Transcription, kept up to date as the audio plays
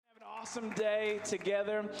awesome day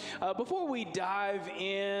together. Before we dive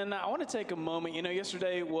in, I want to take a moment.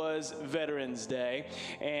 Yesterday was Veterans Day,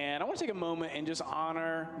 and I want to take a moment and just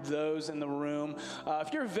honor those in the room.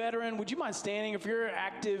 If you're a veteran, would you mind standing? If you're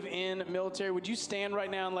active in military, would you stand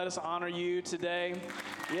right now and let us honor you today?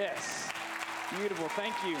 Yes. Beautiful.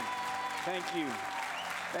 Thank you. Thank you.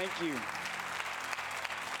 Thank you.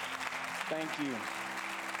 Thank you.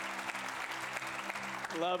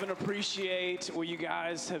 Love and appreciate what you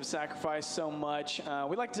guys have sacrificed so much.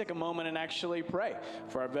 We'd like to take a moment and actually pray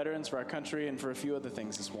for our veterans, for our country, and for a few other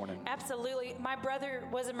things this morning. Absolutely. My brother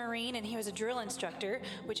was a Marine, and he was a drill instructor,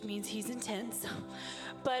 which means he's intense.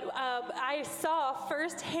 But I saw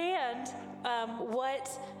firsthand what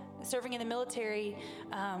serving in the military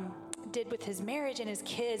did with his marriage and his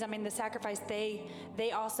kids. I mean, the sacrifice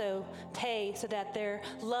they also pay so that their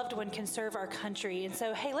loved one can serve our country. And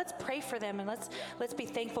so, hey, let's pray for them and let's be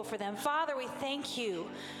thankful for them. Father, we thank you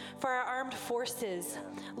for our armed forces.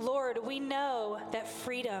 Lord, we know that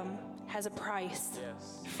freedom has a price.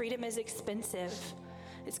 Yes. Freedom is expensive.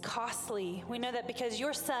 It's costly. We know that because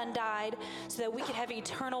your son died so that we could have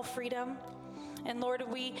eternal freedom. And Lord,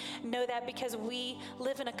 we know that because we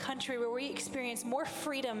live in a country where we experience more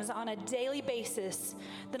freedoms on a daily basis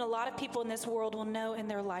than a lot of people in this world will know in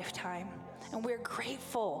their lifetime. And we're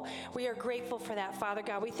grateful. We are grateful for that, Father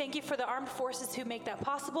God. We thank you for the armed forces who make that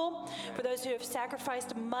possible, for those who have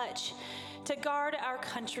sacrificed much to guard our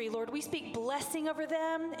country. Lord, we speak blessing over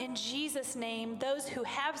them in Jesus' name. Those who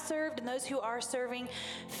have served and those who are serving,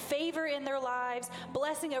 favor in their lives,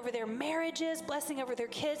 blessing over their marriages, blessing over their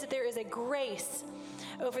kids, that there is a grace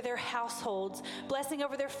over their households, blessing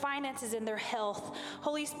over their finances and their health.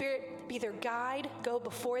 Holy Spirit, be their guide, go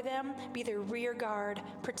before them, be their rear guard,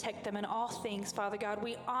 protect them in all things, Father God.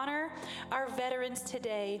 We honor our veterans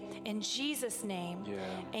today in Jesus' name.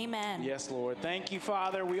 Amen. Yes, Lord. Thank you,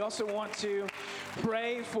 Father. We also want to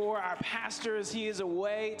pray for our pastor as he is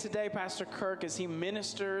away today, Pastor Kirk, as he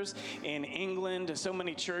ministers in England to so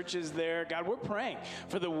many churches there. God, we're praying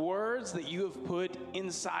for the words that you have put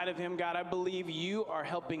inside of him. God, I believe you are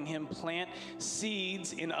helping him plant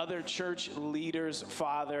seeds in other church leaders,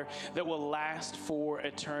 Father, that will last for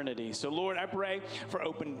eternity. So, Lord, I pray for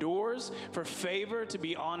open doors, for favor to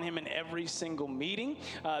be on him in every single meeting,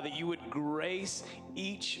 that you would grace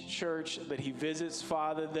each church that he visits,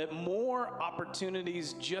 Father, that more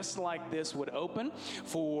opportunities just like this would open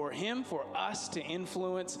for him, for us to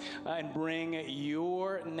influence and bring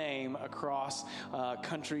your name across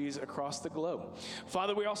countries across the globe.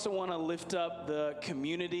 Father, we also want to lift up the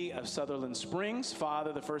community of Sutherland Springs,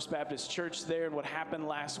 Father, the First Baptist Church there, and what happened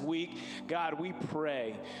last week. God, we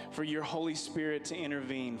pray for your Holy Spirit to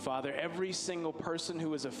intervene. Father, every single person who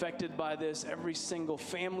was affected by this, every single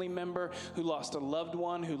family member who lost a loved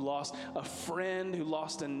one, who lost a friend, who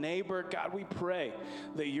lost a neighbor, God, we pray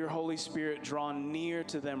that your Holy Spirit draw near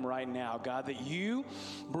to them right now. God, that you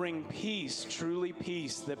bring peace, truly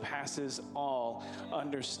peace that passes all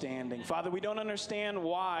understanding. Father, we don't understand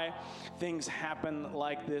why things happen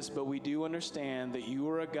like this, but we do understand that you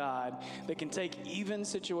are a God that can take even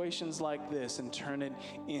situations like this and turn it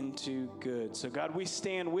into good. So God, we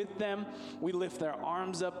stand with them. We lift their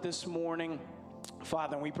arms up this morning,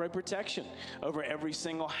 Father, and we pray protection over every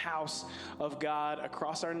single house of God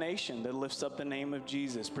across our nation that lifts up the name of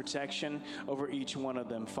Jesus. Protection over each one of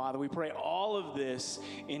them. Father, we pray all of this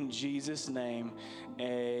in Jesus' name.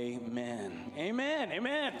 Amen. Amen.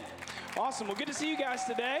 Amen. Awesome. Well, good to see you guys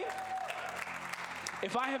today.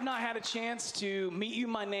 If I have not had a chance to meet you,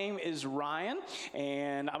 my name is Ryan,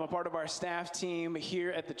 and I'm a part of our staff team here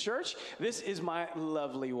at the church. This is my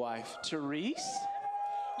lovely wife, Therese.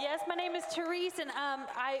 Yes, my name is Therese, and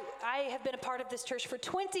I have been a part of this church for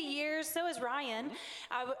 20 years. So is Ryan.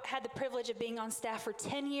 I had the privilege of being on staff for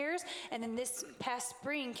 10 years, and then this past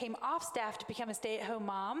spring came off staff to become a stay-at-home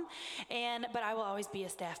mom. But I will always be a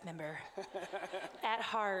staff member at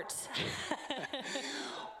heart.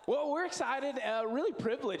 Well, we're excited, really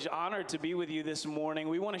privileged, honored to be with you this morning.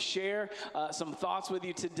 We want to share some thoughts with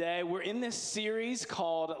you today. We're in this series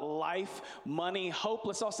called Life, Money, Hope.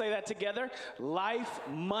 Let's all say that together. Life,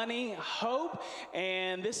 Money, Hope.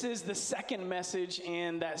 And this is the second message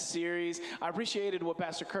in that series. I appreciated what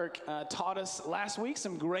Pastor Kirk taught us last week.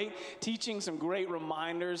 Some great teaching, some great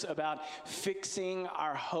reminders about fixing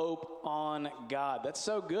our hope on God. That's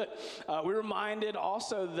so good. We're reminded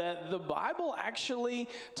also that the Bible actually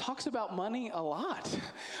talks about money a lot.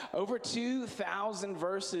 Over 2,000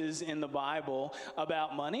 verses in the Bible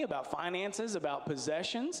about money, about finances, about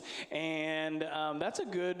possessions, and that's a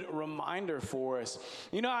good reminder for us.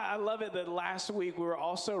 You know, I love it that last week we were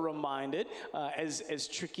also reminded, as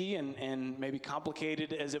tricky and maybe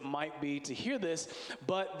complicated as it might be to hear this,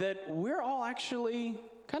 but that we're all actually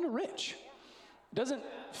kind of rich. Doesn't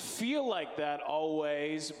feel like that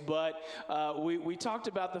always, but we talked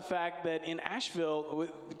about the fact that in Asheville,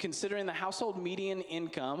 considering the household median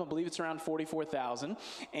income, I believe it's around $44,000,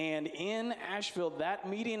 and in Asheville, that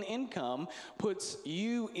median income puts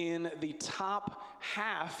you in the top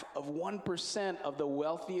half of 1% of the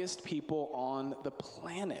wealthiest people on the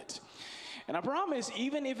planet. And I promise,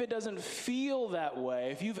 even if it doesn't feel that way,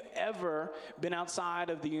 if you've ever been outside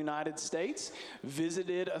of the United States,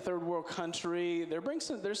 visited a third world country,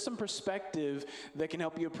 there's some perspective that can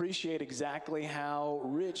help you appreciate exactly how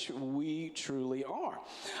rich we truly are.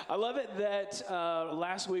 I love it that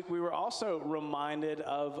last week we were also reminded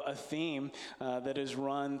of a theme that is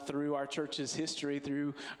run through our church's history,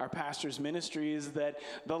 through our pastor's ministry, is that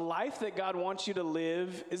the life that God wants you to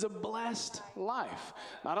live is a blessed life.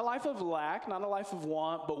 Not a life of lack, not a life of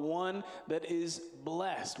want, but one that is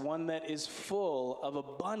blessed, one that is full of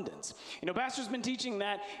abundance. You know, Pastor's been teaching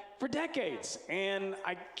that for decades, and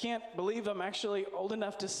I can't believe I'm actually old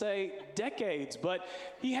enough to say decades, but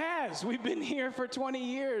he has. We've been here for 20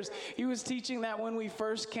 years. He was teaching that when we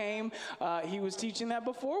first came. He was teaching that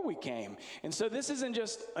before we came. And so this isn't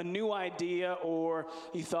just a new idea, or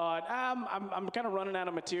he thought, I'm kind of running out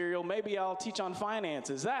of material. Maybe I'll teach on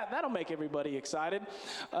finances. That'll make everybody excited.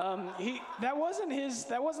 That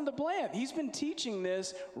wasn't the plan. He's been teaching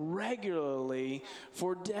this regularly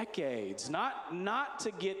for decades, not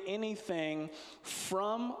to get anything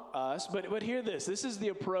from us, but hear this. This is the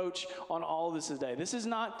approach on all of this today. This is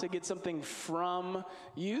not to get something from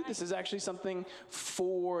you. This is actually something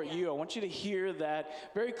for you. I want you to hear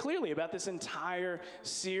that very clearly about this entire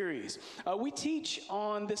series. We teach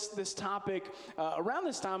on this topic around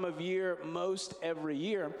this time of year most every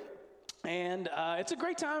year. And it's a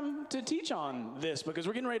great time to teach on this because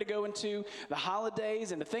we're getting ready to go into the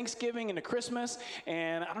holidays, into Thanksgiving, into Christmas.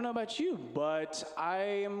 And I don't know about you, but I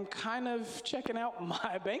am kind of checking out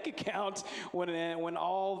my bank account when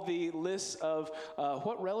all the lists of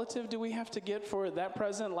what relative do we have to get for that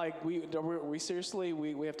present? Like, we seriously,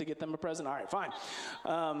 we have to get them a present? All right, fine.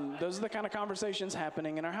 Those are the kind of conversations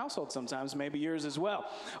happening in our household sometimes, maybe yours as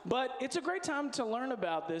well. But it's a great time to learn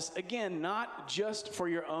about this, again, not just for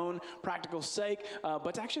your own practical sake,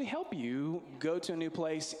 but to actually help you go to a new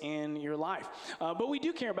place in your life. But we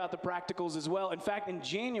do care about the practicals as well. In fact, in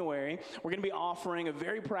January, we're going to be offering a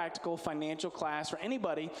very practical financial class for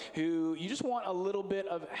anybody who you just want a little bit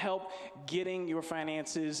of help getting your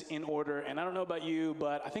finances in order. And I don't know about you,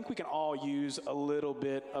 but I think we can all use a little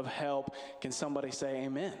bit of help. Can somebody say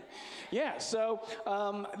amen? Yeah, so,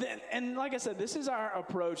 and like I said, this is our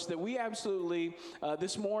approach that we absolutely,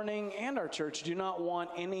 this morning and our church, do not want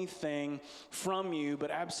anything from you, but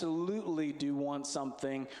absolutely do want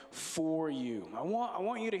something for you. I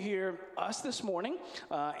want you to hear us this morning,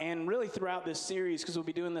 and really throughout this series, because we'll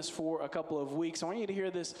be doing this for a couple of weeks. I want you to hear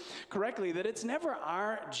this correctly, that it's never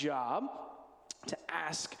our job to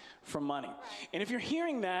ask for money. And if you're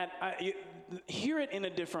hearing that, hear it in a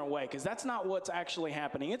different way, because that's not what's actually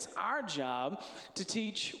happening. It's our job to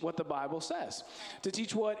teach what the Bible says, to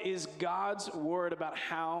teach what is God's word about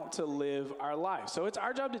how to live our life. So it's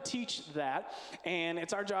our job to teach that, and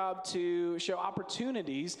it's our job to show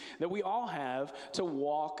opportunities that we all have to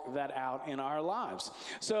walk that out in our lives.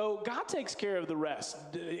 So God takes care of the rest.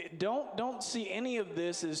 Don't see any of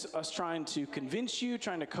this as us trying to convince you,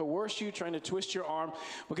 trying to coerce you, trying to twist your arm,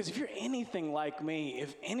 because if you're anything like me,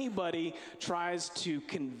 if anybody tries to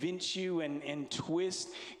convince you and twist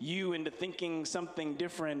you into thinking something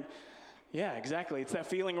different, yeah, exactly. It's that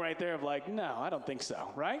feeling right there of like, no, I don't think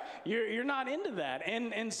so, right? You're not into that.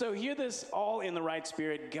 And so hear this all in the right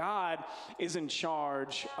spirit. God is in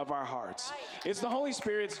charge of our hearts. It's the Holy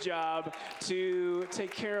Spirit's job to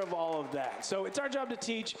take care of all of that. So it's our job to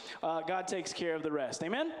teach. God takes care of the rest.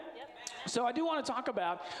 Amen? So I do want to talk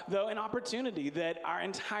about, though, an opportunity that our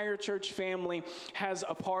entire church family has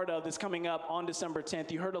a part of that's coming up on December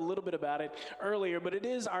 10th. You heard a little bit about it earlier, but it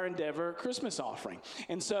is our Endeavor Christmas offering.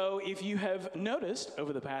 And so if you have noticed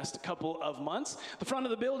over the past couple of months, the front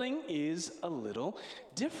of the building is a little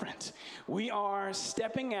different. We are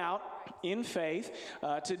stepping out in faith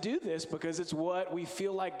to do this because it's what we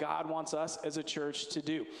feel like God wants us as a church to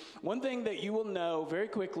do. One thing that you will know very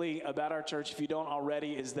quickly about our church, if you don't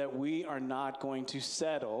already, is that we are not going to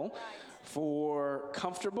settle for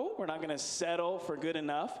comfortable. We're not going to settle for good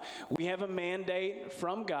enough. We have a mandate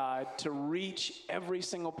from God to reach every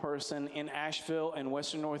single person in Asheville and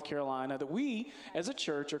Western North Carolina that we as a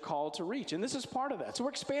church are called to reach. And this is part of that. So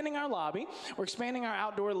we're expanding our lobby. We're expanding our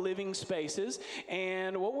outdoor living spaces.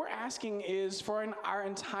 And what we're asking is for our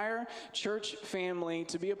entire church family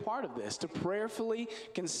to be a part of this, to prayerfully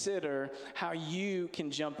consider how you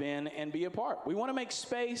can jump in and be a part. We want to make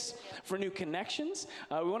space for new connections.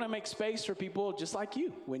 We want to make space for people just like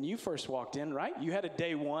you when you first walked in, right? You had a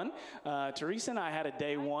day one. Teresa and I had a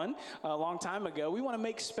day one a long time ago. We want to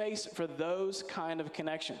make space for those kind of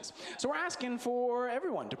connections. So we're asking for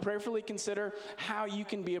everyone to prayerfully consider how you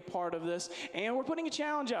can be a part of this. And we're putting a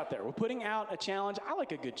challenge out there. We're putting out a challenge. I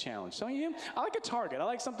like a good challenge, don't you? I like a target. I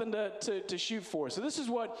like something to shoot for. So this is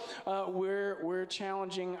what we're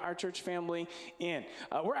challenging our church family in.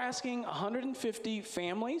 We're asking 150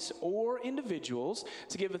 families or individuals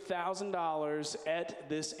to give $1,000 at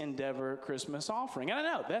this Endeavor Christmas offering. And I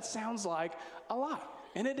know that sounds like a lot.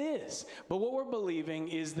 And it is. But what we're believing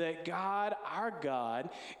is that God, our God,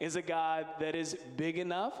 is a God that is big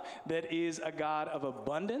enough, that is a God of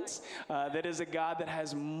abundance, that is a God that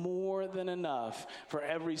has more than enough for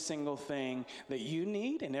every single thing that you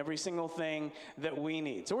need and every single thing that we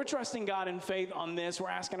need. So we're trusting God in faith on this. We're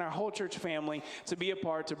asking our whole church family to be a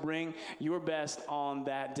part, to bring your best on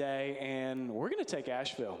that day. And we're going to take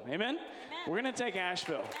Asheville. Amen? Amen. We're going to take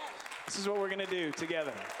Asheville. Amen. This is what we're going to do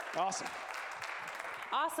together. Awesome.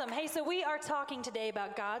 Awesome. Hey, so we are talking today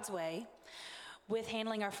about God's way with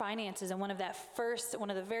handling our finances, and one of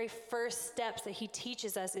the very first steps that he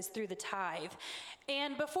teaches us is through the tithe.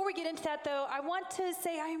 And before we get into that, though, I want to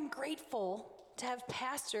say I am grateful to have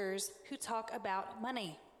pastors who talk about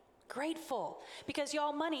money. Grateful, because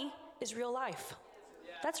y'all, money is real life.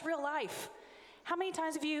 That's real life. How many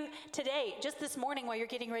times have you today, just this morning while you're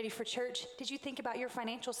getting ready for church, did you think about your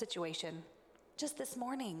financial situation? Just this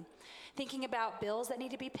morning, thinking about bills that need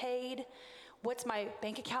to be paid. What's my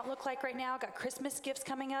bank account look like right now? Got Christmas gifts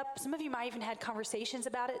coming up. Some of you might even had conversations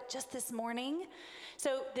about it just this morning.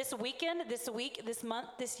 So this weekend, this week, this month,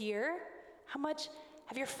 this year, how much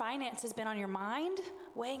have your finances been on your mind,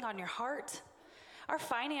 weighing on your heart? Our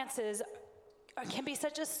finances can be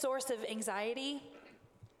such a source of anxiety,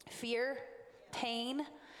 fear, pain,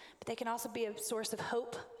 but they can also be a source of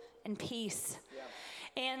hope and peace. Yeah.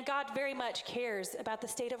 And God very much cares about the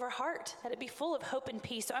state of our heart, that it be full of hope and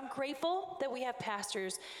peace. So I'm grateful that we have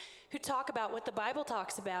pastors who talk about what the Bible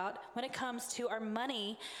talks about when it comes to our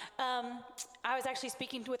money. I was actually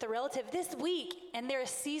speaking with a relative this week, and they're a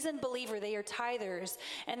seasoned believer. They are tithers.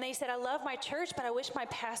 And they said, I love my church, but I wish my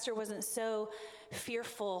pastor wasn't so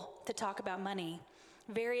fearful to talk about money.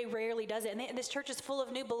 Very rarely does it. And this church is full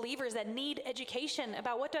of new believers that need education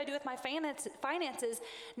about what do I do with my finances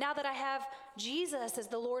now that I have Jesus as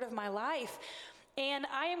the Lord of my life. And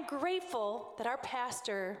I am grateful that our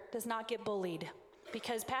pastor does not get bullied,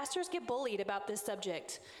 because pastors get bullied about this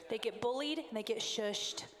subject. They get bullied and they get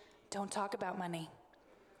shushed. Don't talk about money.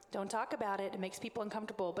 Don't talk about it. It makes people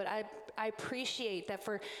uncomfortable. But I appreciate that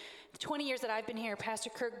for 20 years that I've been here, Pastor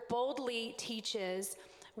Kirk boldly teaches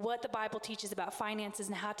what the Bible teaches about finances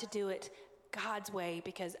and how to do it God's way,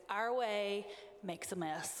 because our way makes a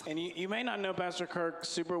mess. And you may not know Pastor Kirk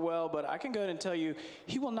super well, but I can go ahead and tell you,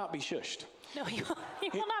 he will not be shushed. No, he will not be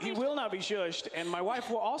shushed. He will not be shushed, and my wife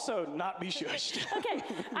will also not be shushed. Okay,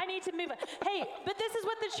 I need to move on. Hey, but this is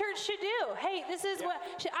what the church should do. Hey, this is what,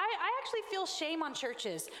 I actually feel shame on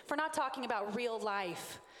churches for not talking about real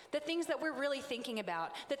life, the things that we're really thinking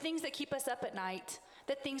about, the things that keep us up at night,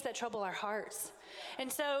 the things that trouble our hearts.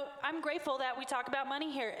 And so I'm grateful that we talk about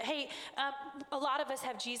money here. Hey, a lot of us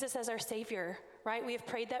have Jesus as our Savior, right? We have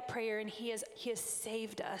prayed that prayer, and He has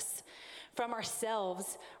saved us from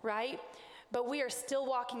ourselves, right? But we are still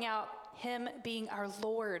walking out Him being our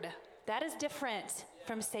Lord. That is different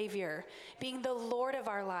from Savior. Being the Lord of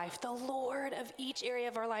our life, the Lord of each area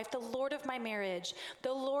of our life, the Lord of my marriage,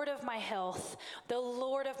 the Lord of my health, the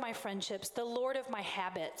Lord of my friendships, the Lord of my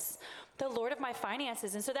habits, the Lord of my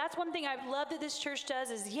finances. And so that's one thing I love that this church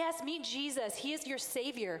does is, yes, meet Jesus. He is your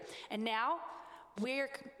Savior. And now we're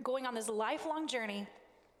going on this lifelong journey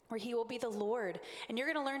where He will be the Lord. And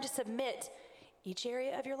you're going to learn to submit each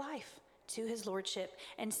area of your life to His Lordship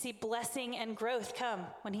and see blessing and growth come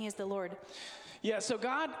when He is the Lord. Yeah, so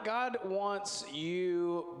God wants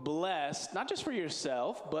you blessed, not just for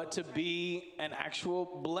yourself, but to be an actual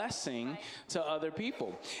blessing to other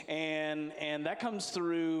people. And that comes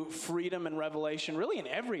through freedom and revelation, really in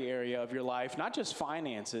every area of your life, not just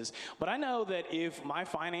finances. But I know that if my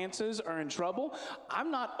finances are in trouble, I'm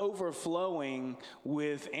not overflowing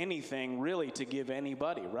with anything really to give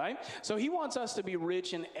anybody, right? So he wants us to be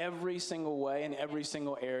rich in every single way, in every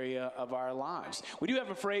single area of our lives. We do have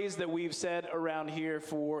a phrase that we've said around here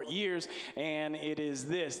for years, and it is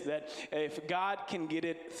this, that if God can get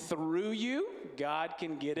it through you, God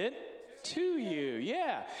can get it to you.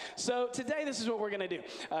 Yeah. So today, this is what we're going to do.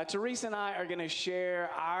 Teresa and I are going to share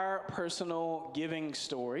our personal giving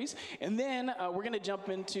stories, and then we're going to jump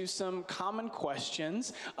into some common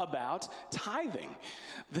questions about tithing,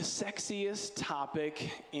 the sexiest topic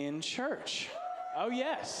in church. Oh,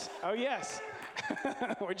 yes. Oh, yes.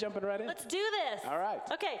 We're jumping right in. Let's do this. All right.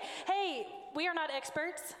 Okay. Hey, we are not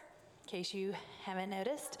experts, in case you haven't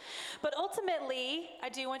noticed. But ultimately, I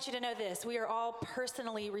do want you to know this. We are all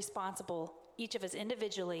personally responsible, each of us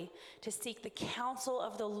individually, to seek the counsel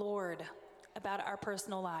of the Lord about our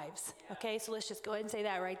personal lives. Okay? So let's just go ahead and say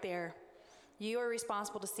that right there. You are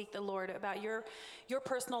responsible to seek the Lord about your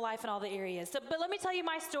personal life in all the areas. So, but let me tell you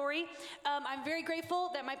my story. I'm very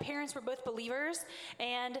grateful that my parents were both believers,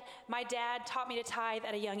 and my dad taught me to tithe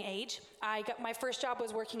at a young age. My first job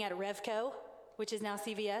was working at Revco, which is now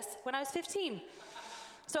CVS, when I was 15.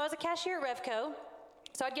 So I was a cashier at Revco.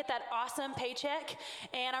 So I'd get that awesome paycheck,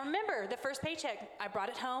 and I remember the first paycheck, I brought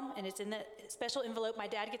it home, and it's in the special envelope. My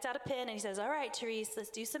dad gets out a pen, and he says, "All right, Therese,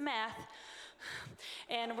 let's do some math,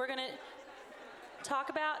 and we're gonna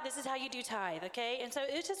talk about, this is how you do tithe, okay?" And so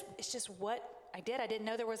it's just what I did. I didn't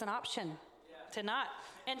know there was an option to not.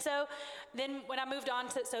 And so then when I moved on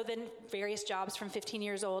to, then various jobs from 15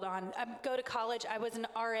 years old on, I go to college, I was an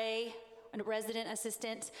RA, a resident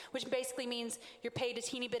assistant, which basically means you're paid a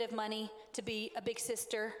teeny bit of money to be a big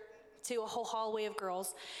sister to a whole hallway of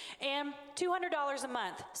girls, and $200 a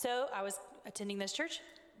month. So I was attending this church.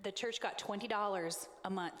 The church got $20 a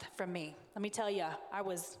month from me. Let me tell you, I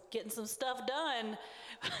was getting some stuff done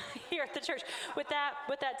here at the church with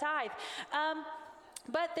that tithe.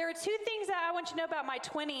 But there are two things that I want you to know about my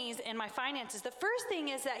 20s and my finances. The first thing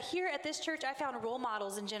is that here at this church, I found role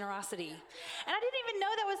models in generosity. And I didn't even know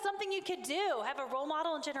that was something you could do, have a role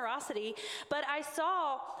model in generosity. But I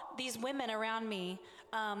saw these women around me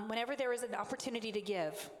whenever there was an opportunity to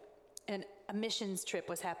give. And a missions trip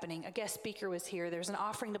was happening. A guest speaker was here. There was an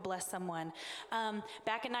offering to bless someone.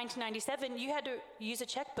 Back in 1997, you had to use a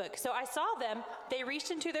checkbook. So I saw them. They reached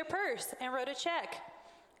into their purse and wrote a check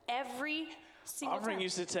every single Offering time.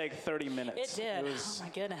 used to take 30 minutes. It did. Oh my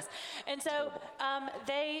goodness. And so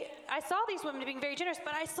I saw these women being very generous,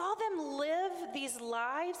 but I saw them live these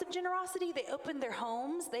lives of generosity. They opened their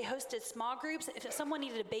homes. They hosted small groups. If someone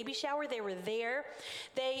needed a baby shower, they were there.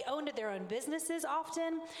 They owned their own businesses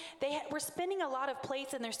often. They were spinning a lot of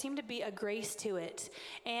plates, and there seemed to be a grace to it.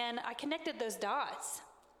 And I connected those dots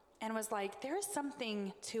and was like, there is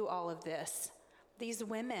something to all of this. These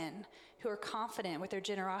women who are confident with their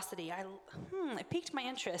generosity, it piqued my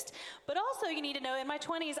interest. But also, you need to know, in my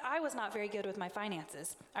 20s, I was not very good with my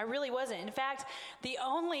finances. I really wasn't. In fact, the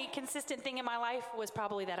only consistent thing in my life was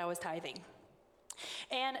probably that I was tithing.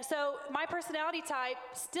 And so my personality type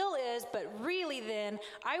still is, but really then,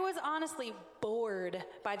 I was honestly bored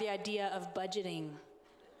by the idea of budgeting.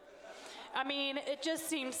 I mean, it just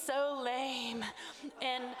seemed so lame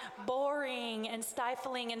and boring and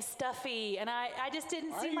stifling and stuffy, and I just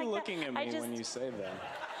didn't seem like that. Why are you looking at me when you say that?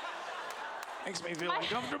 Makes me feel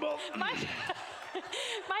uncomfortable. My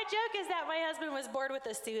joke is that my husband was bored with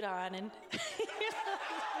a suit on, and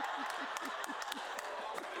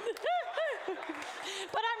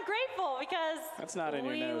but I'm grateful because that's not in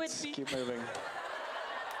your notes. Keep moving.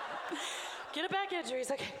 Get it back in,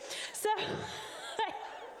 Therese. Okay, so.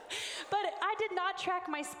 But I did not track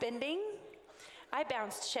my spending. I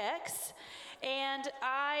bounced checks, but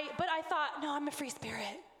I thought, no, I'm a free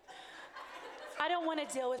spirit. I don't want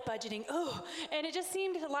to deal with budgeting. Oh, and it just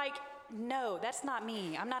seemed like, no, that's not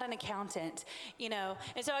me. I'm not an accountant, And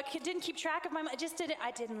so I didn't keep track of my money.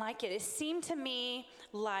 I didn't like it. It seemed to me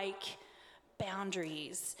like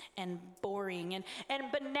boundaries and boring.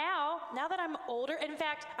 But now that I'm older, in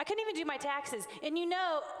fact, I couldn't even do my taxes. And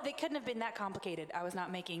they couldn't have been that complicated. I was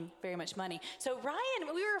not making very much money. So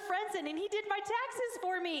Ryan, we were friends, and he did my taxes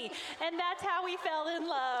for me. And that's how we fell in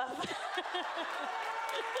love.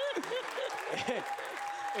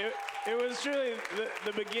 It was truly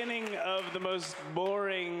the beginning of the most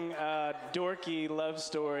boring, dorky love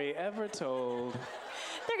story ever told.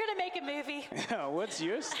 They're going to make a movie. What's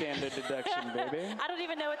your standard deduction, baby? I don't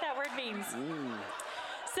even know what that word means.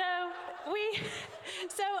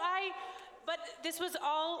 But this was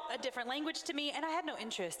all a different language to me, and I had no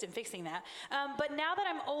interest in fixing that. But now that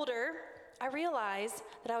I'm older, I realize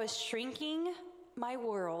that I was shrinking my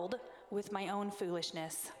world with my own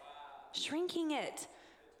foolishness. Shrinking it.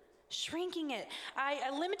 I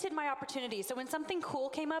limited my opportunities. So when something cool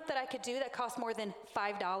came up that I could do that cost more than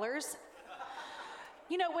 $5,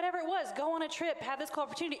 whatever it was, go on a trip, have this cool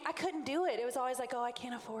opportunity, I couldn't do it. It was always like, oh, I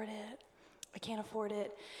can't afford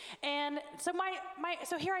it. And so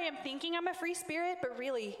so here I am thinking I'm a free spirit, but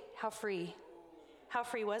really, how free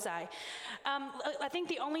was I? I think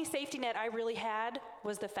the only safety net I really had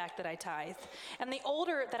was the fact that I tithe. And the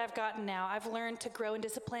older that I've gotten now, I've learned to grow in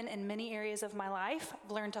discipline in many areas of my life.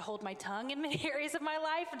 I've learned to hold my tongue in many areas of my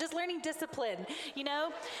life. I'm just learning discipline, And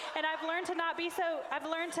I've learned to not be so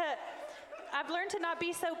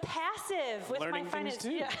passive with learning my finances.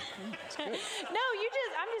 Things too. Yeah. No,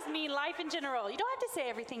 I'm just mean life in general. You don't have to say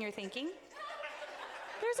everything you're thinking.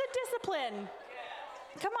 There's a discipline.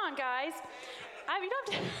 Come on, guys. You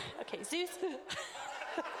don't have to. Okay, Zeus.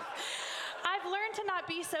 I've learned to not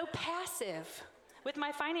be so passive with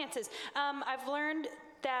my finances. I've learned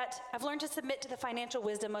to submit to the financial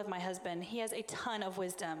wisdom of my husband. He has a ton of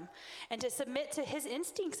wisdom, and to submit to his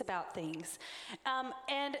instincts about things.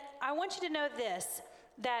 And I want you to know this,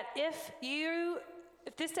 that if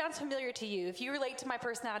this sounds familiar to you, if you relate to my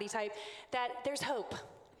personality type, that there's hope.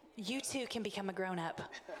 You too can become a grown-up.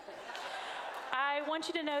 I want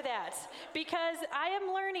you to know that, because I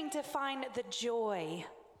am learning to find the joy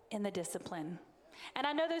in the discipline. And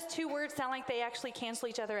I know those two words sound like they actually cancel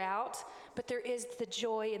each other out, but there is the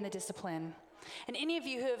joy in the discipline. And any of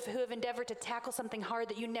you who have endeavored to tackle something hard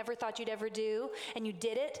that you never thought you'd ever do, and you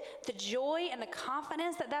did it, the joy and the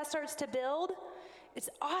confidence that starts to build, it's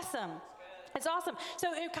awesome. It's awesome.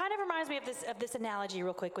 So it kind of reminds me of this analogy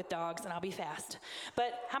real quick with dogs, and I'll be fast.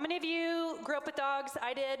 But how many of you grew up with dogs?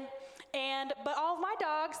 I did. But all of my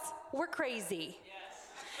dogs were crazy.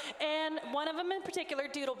 And one of them in particular,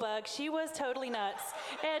 Doodlebug, she was totally nuts.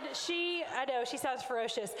 And I know, she sounds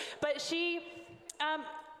ferocious, but and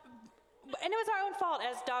it was our own fault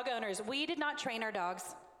as dog owners. We did not train our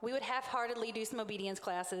dogs. We would half-heartedly do some obedience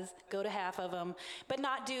classes, go to half of them, but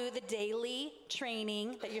not do the daily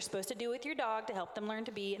training that you're supposed to do with your dog to help them learn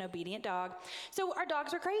to be an obedient dog. So our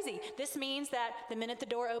dogs were crazy. This means that the minute the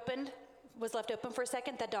door was left open for a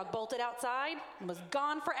second, that dog bolted outside and was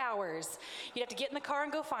gone for hours. You'd have to get in the car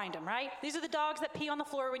and go find him, right? These are the dogs that pee on the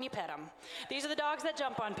floor when you pet them. These are the dogs that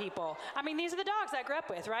jump on people. These are the dogs I grew up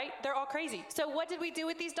with, right? They're all crazy. So what did we do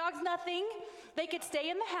with these dogs? Nothing. They could stay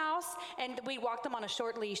in the house, and we walked them on a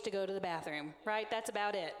short leash to go to the bathroom, right? That's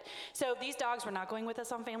about it. So these dogs were not going with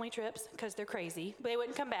us on family trips because they're crazy. They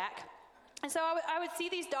wouldn't come back. And so I would see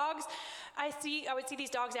these dogs. I would see these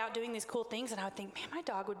dogs out doing these cool things, and I would think, man, my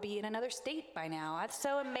dog would be in another state by now. That's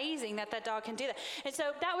so amazing that dog can do that. And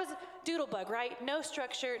so that was Doodlebug, right? No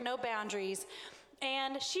structure, no boundaries.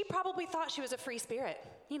 And she probably thought she was a free spirit.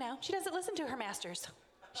 She doesn't listen to her masters.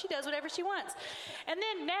 She does whatever she wants. And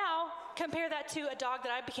then now, compare that to a dog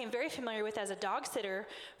that I became very familiar with as a dog sitter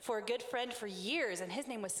for a good friend for years, and his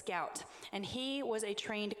name was Scout. And he was a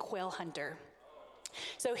trained quail hunter.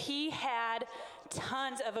 So he had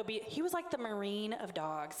tons of he was like the Marine of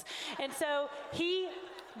dogs. And so he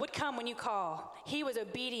would come when you call. He was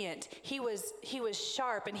obedient. He was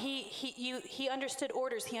sharp, and he understood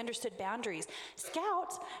orders. He understood boundaries.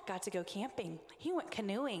 Scout got to go camping. He went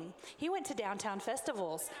canoeing. He went to downtown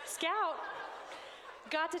festivals. Scout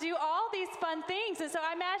got to do all these fun things. And so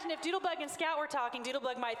I imagine if Doodlebug and Scout were talking,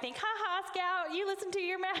 Doodlebug might think, ha, Scout, you listen to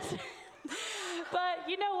your master. But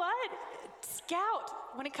you know what? Scout,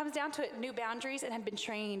 when it comes down to it, knew boundaries and had been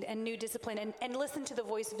trained and knew discipline and listened to the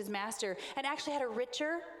voice of his master, and actually had a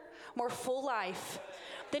richer, more full life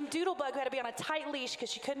than Doodlebug, who had to be on a tight leash because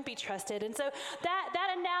she couldn't be trusted. And so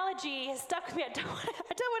that analogy has stuck with me. I don't want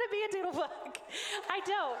to be a Doodlebug. I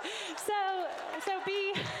don't. So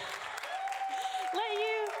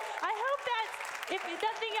I hope that if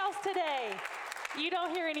nothing else today, you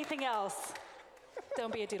don't hear anything else.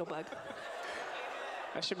 Don't be a Doodlebug.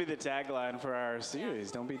 That should be the tagline for our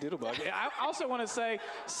series, Don't Be Doodlebug. I also want to say,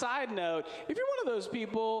 side note, if you're one of those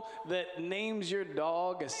people that names your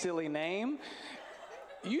dog a silly name,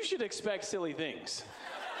 you should expect silly things.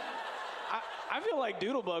 I feel like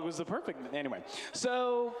Doodlebug was the perfect, anyway.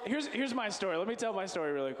 So here's my story. Let me tell my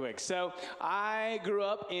story really quick. So I grew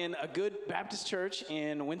up in a good Baptist church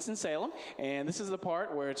in Winston-Salem, and this is the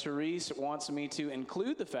part where Therese wants me to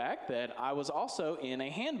include the fact that I was also in a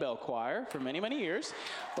handbell choir for many, many years.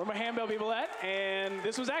 Where are my handbell people at? And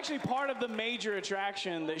this was actually part of the major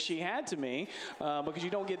attraction that she had to me, because you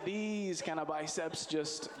don't get these kind of biceps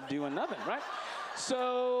just doing nothing, right?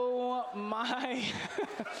 So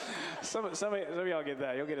some of y'all get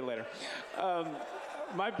that. You'll get it later.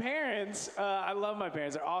 My parents, I love my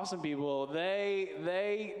parents. They're awesome people.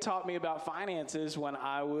 They taught me about finances when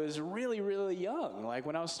I was really, really young. Like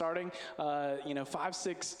when I was starting, 5,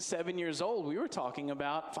 6, 7 years old, we were talking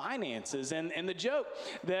about finances. And the joke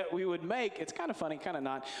that we would make, it's kind of funny, kind of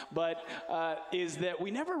not, but is that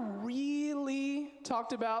we never really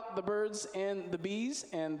talked about the birds and the bees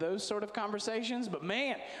and those sort of conversations. But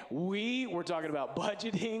man, we were talking about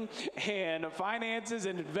budgeting and finances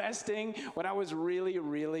and investing when I was really,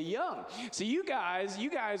 really young. So you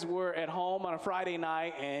guys were at home on a Friday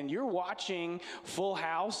night and you're watching Full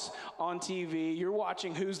House on TV. You're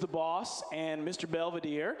watching Who's the Boss and Mr.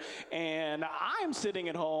 Belvedere. And I'm sitting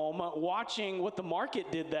at home watching what the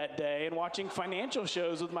market did that day and watching financial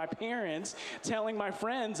shows with my parents, telling my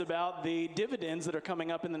friends about the dividends that are coming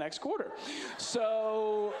up in the next quarter.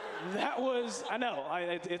 So that was, I know,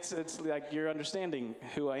 it's like you're understanding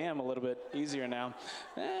who I am a little bit easier now.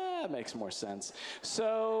 That makes more sense.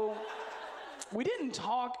 So we didn't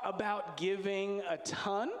talk about giving a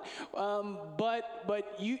ton,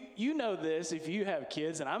 but you know this if you have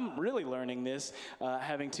kids, and I'm really learning this,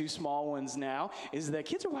 having 2 small ones now, is that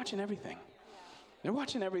kids are watching everything. They're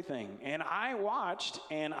watching everything. And I watched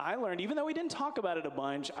and I learned, even though we didn't talk about it a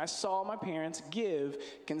bunch, I saw my parents give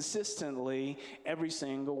consistently every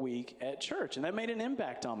single week at church. And that made an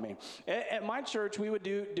impact on me. At my church, we would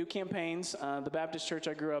do campaigns. The Baptist church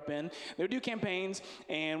I grew up in, they would do campaigns.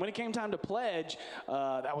 And when it came time to pledge,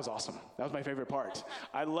 that was awesome. That was my favorite part.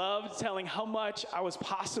 I loved telling how much I was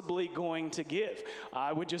possibly going to give.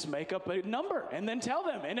 I would just make up a number and then tell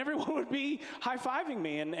them. And everyone would be high-fiving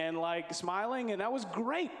me and like smiling. And that was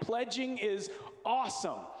great. Pledging is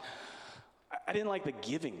awesome. I didn't like the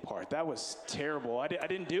giving part. That was terrible. I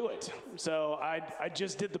didn't do it. So I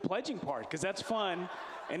just did the pledging part because that's fun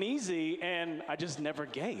and easy, and I just never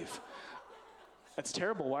gave. That's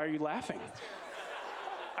terrible. Why are you laughing?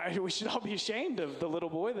 We should all be ashamed of the little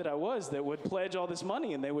boy that I was that would pledge all this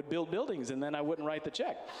money and they would build buildings and then I wouldn't write the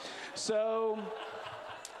check. So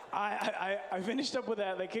I finished up with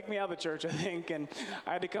that. They kicked me out of the church, I think, and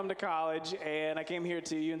I had to come to college, and I came here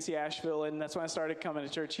to UNC Asheville, and that's when I started coming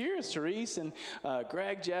to church here. It's Therese and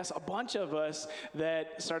Greg, Jess, a bunch of us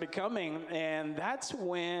that started coming, and that's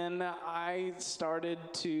when I started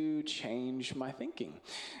to change my thinking.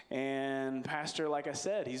 And Pastor, like I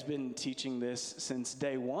said, he's been teaching this since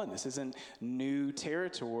day one. This isn't new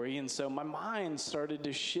territory, and so my mind started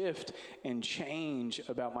to shift and change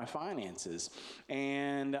about my finances.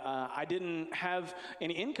 And I didn't have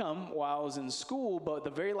any income while I was in school, but the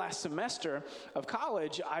very last semester of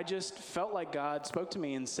college, I just felt like God spoke to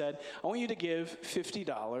me and said, I want you to give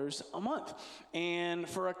 $50 a month. And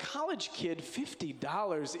for a college kid,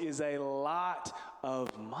 $50 is a lot of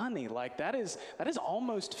money. Like that is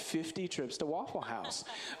almost 50 trips to Waffle House.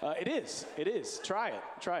 It is. Try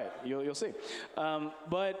it. You'll see.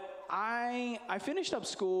 But I finished up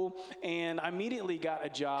school and I immediately got a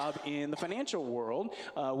job in the financial world,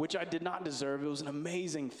 which I did not deserve. It was an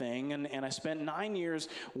amazing thing. And I spent 9 years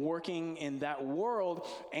working in that world.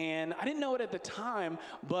 And I didn't know it at the time,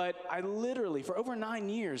 but I literally, for over 9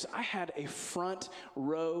 years, I had a front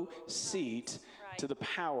row seat to the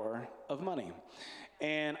power of money.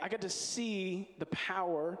 And I got to see the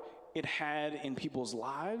power it had in people's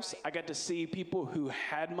lives. I got to see people who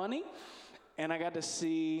had money. And I got to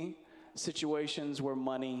see situations where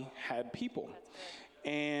money had people.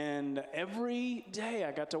 And every day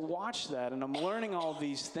I got to watch that, and I'm learning all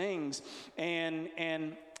these things. And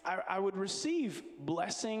I would receive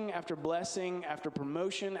blessing after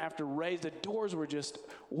promotion after raise. The doors were just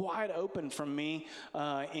wide open for me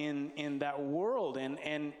in that world.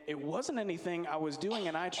 And it wasn't anything I was doing,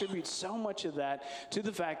 and I attribute so much of that to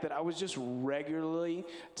the fact that I was just regularly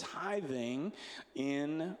tithing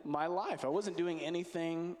in my life. I wasn't doing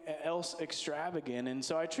anything else extravagant. And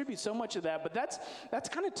so I attribute so much of that. But that's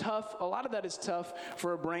kind of tough. A lot of that is tough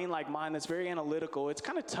for a brain like mine that's very analytical. It's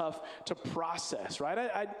kind of tough to process, right?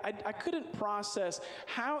 I couldn't process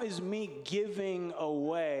how is me giving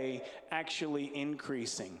away actually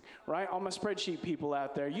increasing, right? All my spreadsheet people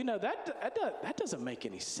out there, you know, that doesn't make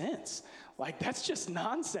any sense. Like, that's just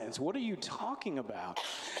nonsense. What are you talking about?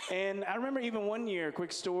 And I remember even one year, a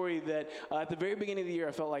quick story, that at the very beginning of the year,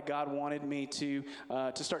 I felt like God wanted me to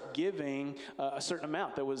start giving a certain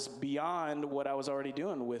amount that was beyond what I was already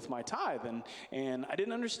doing with my tithe. And I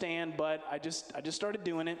didn't understand, but I just started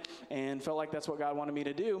doing it and felt like that's what God wanted me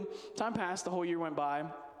to do. Time passed, the whole year went by.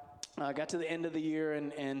 Got to the end of the year,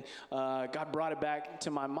 and God brought it back to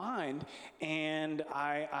my mind, and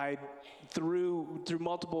I through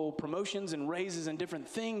multiple promotions and raises and different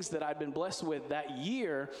things that I'd been blessed with that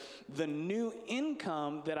year, the new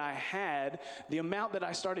income that I had, the amount that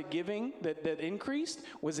I started giving that increased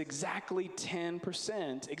was exactly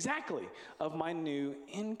 10%, exactly, of my new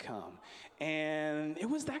income. And it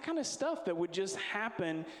was that kind of stuff that would just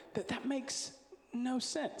happen that makes no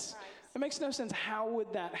sense. Right. It makes no sense. How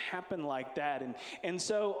would that happen like that? And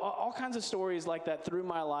so all kinds of stories like that through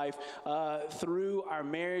my life, through our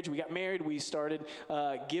marriage. We got married. We started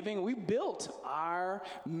giving. We built our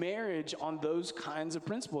marriage on those kinds of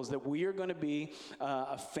principles, that we are going to be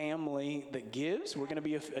a family that gives. We're going to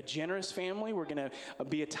be a generous family. We're going to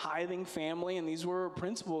be a tithing family. And these were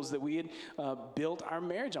principles that we had built our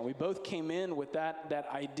marriage on. We both came in with that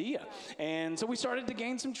idea. And so we started to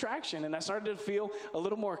gain some traction, and I started to feel a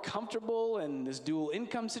little more comfortable in this dual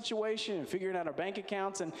income situation and figuring out our bank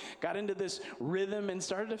accounts, and got into this rhythm and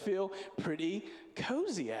started to feel pretty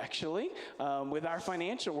cozy, actually, with our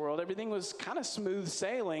financial world. Everything was kind of smooth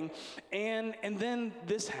sailing, and then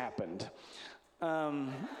this happened. I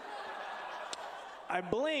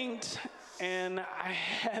blinked, and I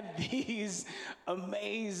had these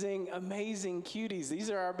amazing cuties. These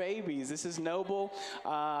are our babies. This is Noble,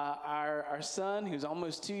 our son, who's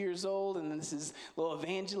almost 2 years old, and then this is little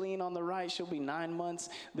Evangeline on the right. She'll be 9 months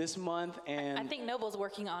this month. And I think Noble's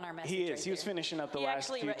working on our message. He is. Right, he was finishing up the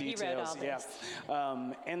last few details. He read all this.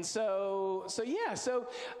 Yeah. And so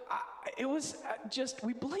it was just,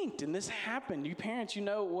 we blinked, and this happened. You parents, you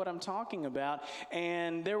know what I'm talking about.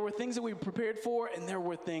 And there were things that we prepared for, and there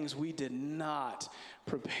were things we did not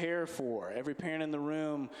prepare for. Every parent in the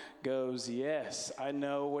room goes, yes, I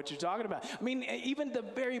know what you're talking about. I mean, even the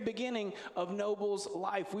very beginning of Noble's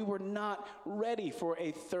life, we were not ready for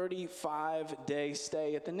a 35-day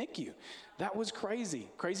stay at the NICU. That was crazy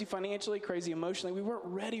financially, crazy emotionally. We weren't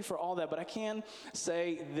ready for all that, but I can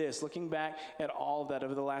say this, looking back at all that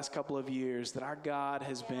over the last couple of years, that our God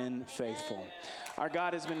has been faithful. Our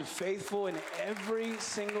God has been faithful in every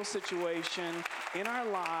single situation in our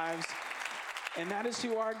lives. And that is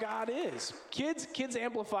who our God is. Kids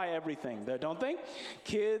amplify everything, though, don't they?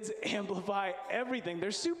 Kids amplify everything.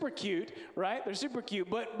 They're super cute, right? They're super cute.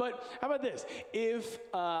 But how about this? If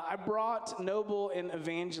I brought Noble and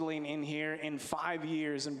Evangeline in here in 5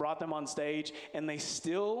 years and brought them on stage, and they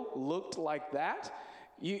still looked like that,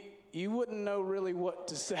 you wouldn't know really what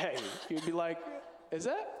to say. You'd be like,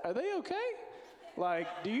 are they okay?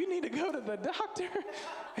 Like, do you need to go to the doctor?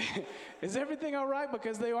 Is everything all right?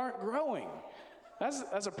 Because they aren't growing.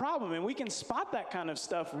 That's a problem, and we can spot that kind of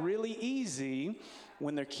stuff really easy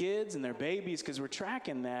when they're kids and they're babies, because we're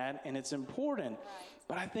tracking that, and it's important.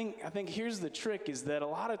 But I think here's the trick, is that a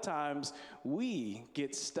lot of times we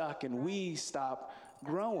get stuck and we stop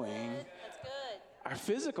growing. That's good. Our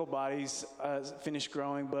physical bodies finish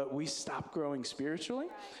growing, but we stop growing spiritually.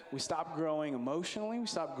 We stop growing emotionally. We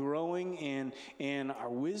stop growing in our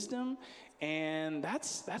wisdom, and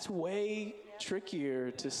that's way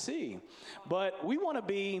trickier to see. But we want to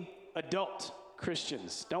be adult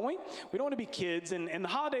Christians, don't we? We don't want to be kids, and the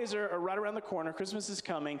holidays are right around the corner. Christmas is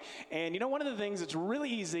coming, and you know, one of the things that's really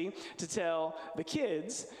easy to tell the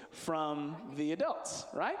kids from the adults,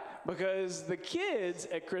 right? Because the kids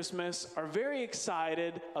at Christmas are very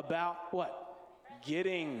excited about what?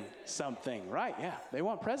 Getting something, right? Yeah, they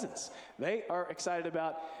want presents. They are excited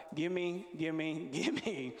about gimme.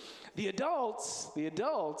 The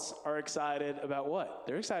adults are excited about what?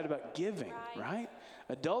 They're excited about giving, right?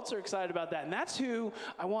 Adults are excited about that. And that's who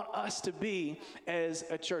I want us to be as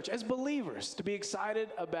a church, as believers, to be excited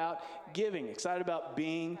about giving, excited about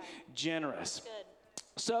being generous.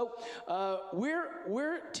 Good. So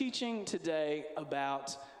we're teaching today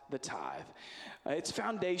about the tithe. It's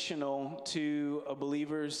foundational to a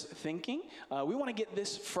believer's thinking. We want to get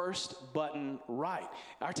this first button right.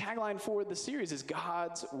 Our tagline for the series is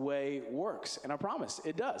God's way works. And I promise,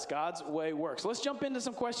 it does. God's way works. So let's jump into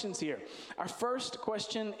some questions here. Our first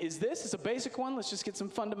question is this. It's a basic one. Let's just get some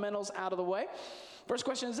fundamentals out of the way. First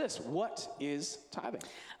question is this. What is tithing?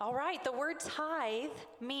 All right. The word tithe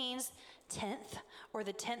means tenth or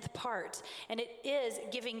the 10th part, and it is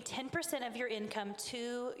giving 10% of your income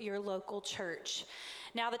to your local church.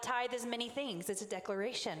 Now, the tithe is many things. It's a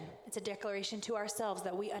declaration. It's a declaration to ourselves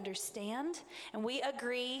that we understand and we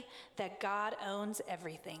agree that God owns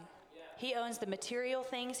everything. He owns the material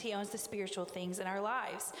things. He owns the spiritual things in our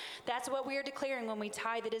lives. That's what we are declaring when we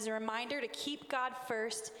tithe. It is a reminder to keep God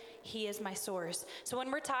first. He is my source. So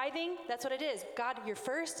when we're tithing, that's what it is. God, you're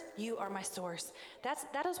first. You are my source.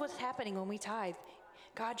 That is what's happening when we tithe.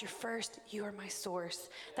 God, you're first. You are my source.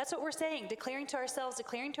 That's what we're saying, declaring to ourselves,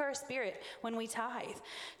 declaring to our spirit when we tithe.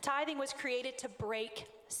 Tithing was created to break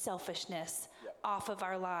selfishness off of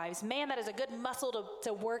our lives. Man, that is a good muscle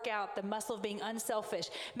to work out, the muscle of being unselfish.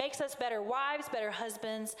 Makes us better wives, better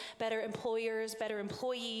husbands, better employers, better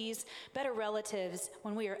employees, better relatives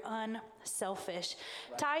when we are unselfish.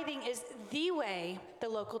 Right. Tithing is the way the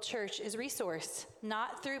local church is resourced,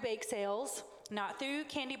 not through bake sales, not through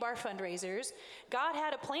candy bar fundraisers. God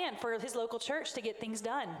had a plan for his local church to get things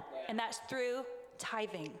done, and that's through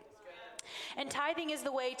tithing. And tithing is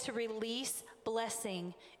the way to release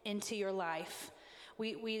blessing into your life.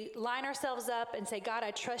 We line ourselves up and say, God, I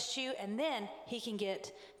trust you, and then he can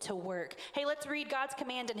get to work. Hey, let's read God's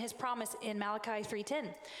command and his promise in Malachi 3:10.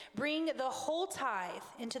 Bring the whole tithe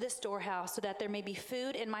into the storehouse so that there may be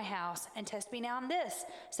food in my house, and test me now in this,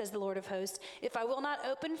 says the Lord of hosts, if I will not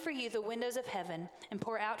open for you the windows of heaven and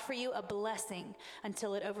pour out for you a blessing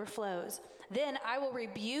until it overflows. Then I will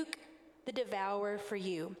rebuke the devourer for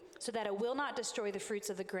you, so that it will not destroy the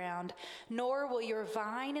fruits of the ground, nor will your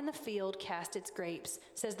vine in the field cast its grapes,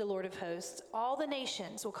 says the Lord of hosts. All the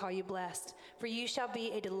nations will call you blessed, for you shall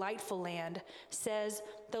be a delightful land, says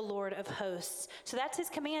the Lord of hosts. So that's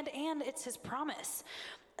his command, and it's his promise.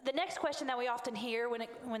 The next question that we often hear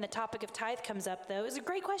when the topic of tithe comes up, though, is a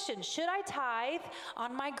great question. Should I tithe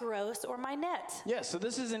on my gross or my net? Yeah, so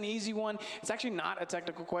this is an easy one. It's actually not a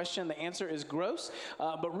technical question. The answer is gross.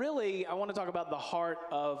 But really, I want to talk about the heart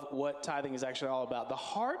of what tithing is actually all about. The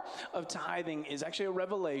heart of tithing is actually a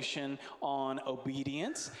revelation on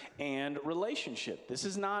obedience and relationship. This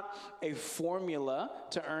is not a formula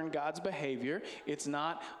to earn God's behavior. It's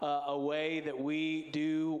not a way that we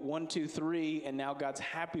do 1, 2, 3, and now God's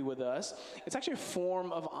happy with us. It's actually a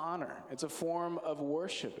form of honor. It's a form of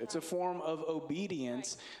worship. It's a form of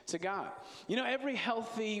obedience to God. You know, every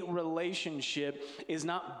healthy relationship is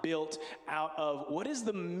not built out of what is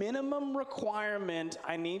the minimum requirement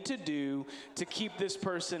I need to do to keep this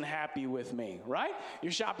person happy with me, right?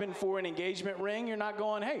 You're shopping for an engagement ring. You're not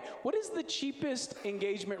going, hey, what is the cheapest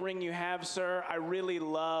engagement ring you have, sir? I really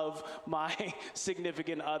love my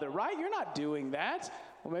significant other, right? You're not doing that.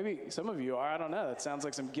 Well, maybe some of you are. I don't know. That sounds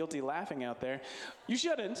like some guilty laughing out there. You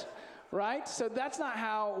shouldn't, right? So that's not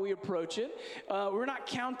how we approach it. We're not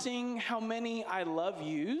counting how many I love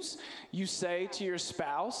yous you say to your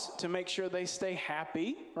spouse to make sure they stay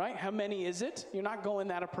happy, right? How many is it? You're not going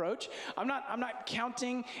that approach. I'm not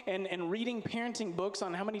counting and reading parenting books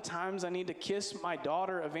on how many times I need to kiss my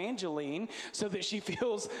daughter Evangeline so that she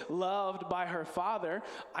feels loved by her father.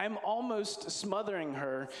 I'm almost smothering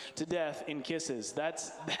her to death in kisses.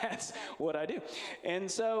 That's what I do.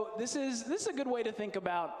 And so this is a good way to think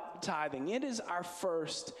about tithing. It is our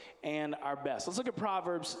first and our best. Let's look at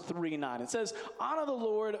Proverbs 3:9. It says, honor the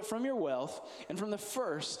Lord from your wealth and from the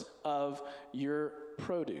first of your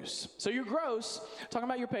produce. So your gross, talking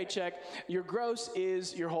about your paycheck, your gross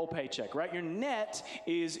is your whole paycheck, right? Your net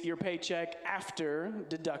is your paycheck after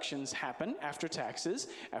deductions happen, after taxes,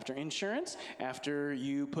 after insurance, after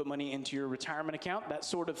you put money into your retirement account, that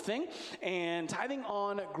sort of thing. And tithing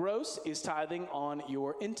on gross is tithing on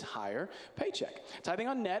your entire paycheck. Tithing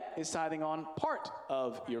on net is tithing on part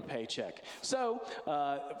of your paycheck. So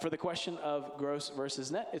for the question of gross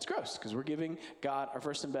versus net, it's gross because we're giving God our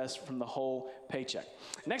first and best from the whole paycheck.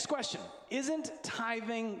 Next question. Isn't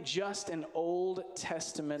tithing just an Old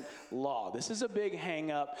Testament law? This is a big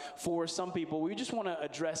hang up for some people. We just want to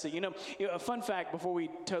address it. You know, a fun fact before we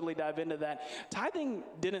totally dive into that, tithing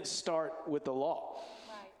didn't start with the law.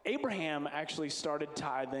 Abraham actually started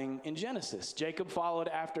tithing in Genesis. Jacob followed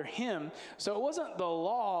after him. So it wasn't the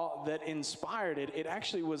law that inspired it. It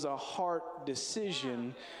actually was a heart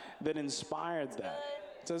decision that inspired that.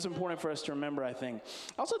 So it's important for us to remember, I think.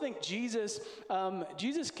 I also think Jesus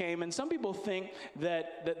came, and some people think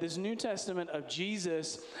that this New Testament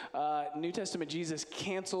Jesus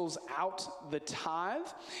cancels out the tithe.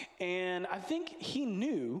 And I think he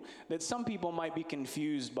knew that some people might be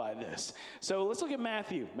confused by this. So let's look at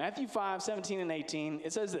Matthew 5:17 and 18.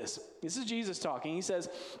 It says this. This is Jesus talking. He says,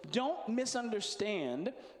 don't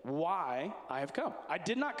misunderstand why I have come. I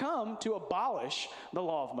did not come to abolish the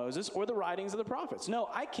law of Moses or the writings of the prophets. No,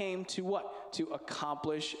 I came to what? To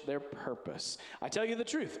accomplish their purpose. I tell you the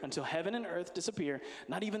truth, until heaven and earth disappear,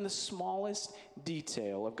 not even the smallest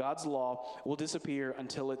detail of God's law will disappear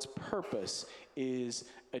until its purpose is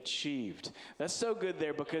achieved. That's so good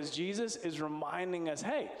there, because Jesus is reminding us,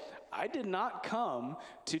 hey, I did not come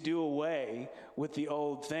to do away with the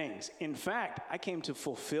old things. In fact, I came to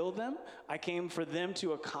fulfill them. I came for them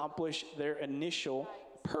to accomplish their initial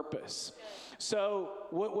purpose. So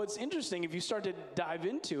what's interesting, if you start to dive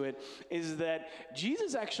into it, is that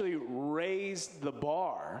Jesus actually raised the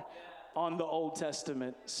bar on the Old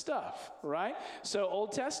Testament stuff, right? So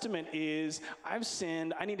Old Testament is, I've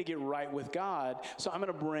sinned, I need to get right with God, so I'm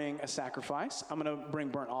going to bring a sacrifice, I'm going to bring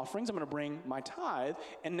burnt offerings, I'm going to bring my tithe,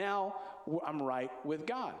 and now I'm right with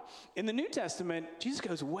God. In the New Testament, Jesus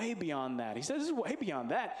goes way beyond that. He says, way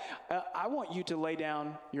beyond that. I want you to lay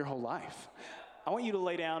down your whole life. I want you to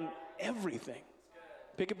lay down everything.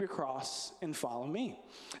 Pick up your cross and follow me.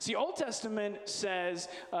 See, Old Testament says,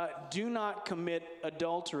 do not commit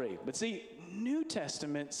adultery. But see, New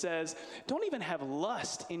Testament says, don't even have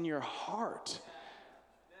lust in your heart.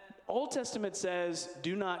 Old Testament says,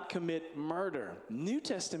 do not commit murder. New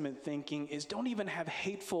Testament thinking is, don't even have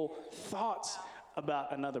hateful thoughts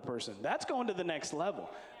about another person. That's going to the next level.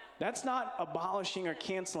 That's not abolishing or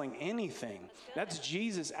canceling anything. That's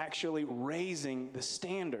Jesus actually raising the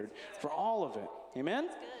standard for all of it. Amen?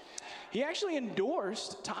 He actually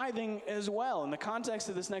endorsed tithing as well. And the context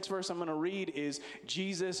of this next verse I'm going to read is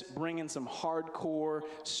Jesus bringing some hardcore,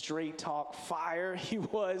 straight talk fire. He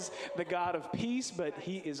was the God of peace, but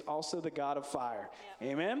he is also the God of fire.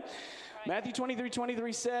 Amen? Matthew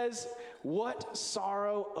 23:23 says, what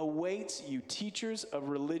sorrow awaits you teachers of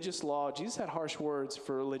religious law. Jesus had harsh words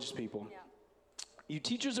for religious people. Yeah. You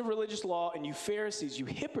teachers of religious law and you Pharisees, you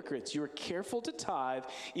hypocrites, you are careful to tithe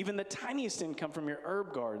even the tiniest income from your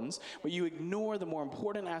herb gardens, but you ignore the more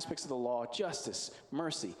important aspects of the law, justice,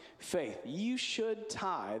 mercy, faith. You should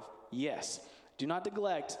tithe, yes. Do not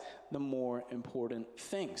neglect the more important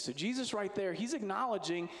things. So Jesus right there, he's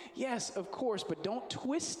acknowledging, yes, of course, but don't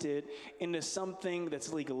twist it into something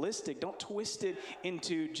that's legalistic. Don't twist it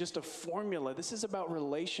into just a formula. This is about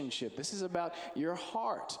relationship. This is about your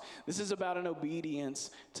heart. This is about an obedience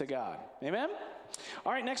to God. Amen?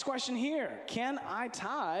 All right, next question here. Can I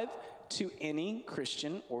tithe to any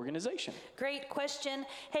Christian organization? Great question.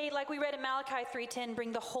 Hey, like we read in Malachi 3:10,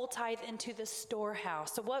 bring the whole tithe into the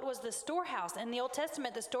storehouse. So what was the storehouse? In the Old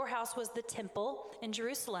Testament, the storehouse was the temple in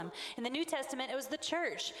Jerusalem. In the New Testament, it was the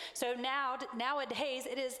church. So nowadays,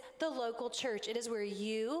 it is the local church. It is where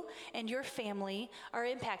you and your family are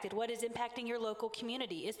impacted. What is impacting your local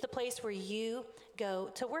community? It's the place where you go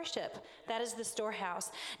to worship. That is the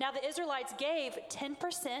storehouse. Now, the Israelites gave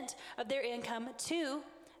 10% of their income to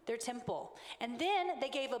their temple. And then they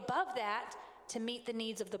gave above that to meet the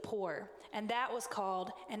needs of the poor. And that was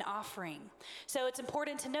called an offering. So it's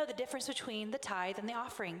important to know the difference between the tithe and the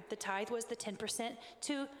offering. The tithe was the 10%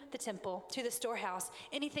 to the temple, to the storehouse.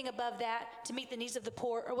 Anything above that to meet the needs of the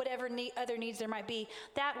poor or whatever other needs there might be,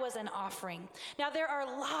 that was an offering. Now there are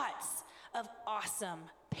lots of awesome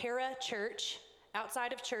para-church,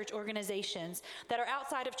 outside of church organizations that are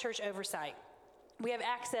outside of church oversight. We have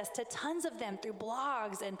access to tons of them through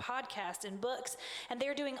blogs and podcasts and books, and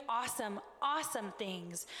they're doing awesome, awesome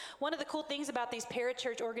things. One of the cool things about these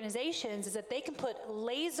parachurch organizations is that they can put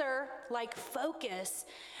laser-like focus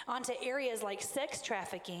onto areas like sex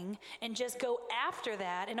trafficking and just go after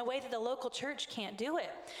that in a way that the local church can't do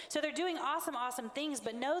it. So they're doing awesome, awesome things,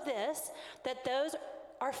 but know this, that those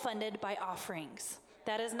are funded by offerings.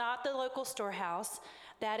 That is not the local storehouse.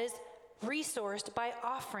 That is resourced by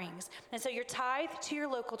offerings. And so your tithe to your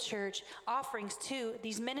local church, offerings to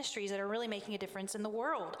these ministries that are really making a difference in the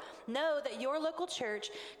world. Know that your local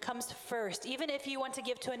church comes first. Even if you want to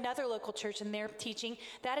give to another local church and their teaching,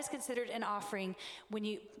 that is considered an offering when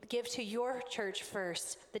you give to your church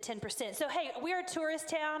first, the 10%. So hey, we're a tourist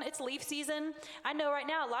town. It's leaf season. I know right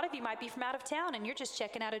now a lot of you might be from out of town and you're just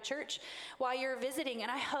checking out a church while you're visiting.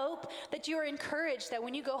 And I hope that you are encouraged that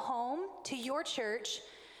when you go home to your church,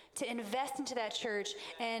 to invest into that church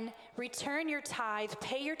and return your tithe,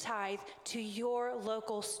 pay your tithe to your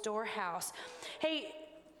local storehouse. Hey,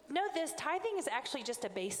 know this, tithing is actually just a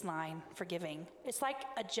baseline for giving. It's like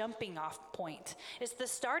a jumping off point. It's the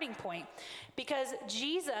starting point because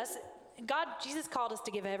Jesus called us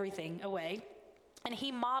to give everything away. And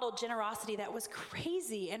he modeled generosity that was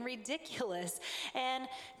crazy and ridiculous. And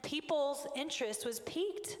people's interest was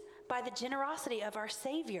piqued by the generosity of our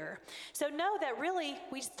Savior. So know that really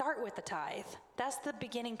we start with the tithe. That's the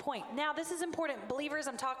beginning point. Now, this is important. Believers,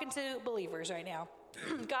 I'm talking to believers right now.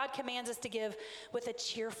 God commands us to give with a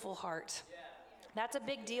cheerful heart. That's a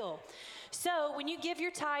big deal. So when you give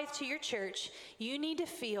your tithe to your church, you need to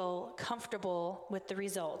feel comfortable with the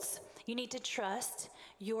results. You need to trust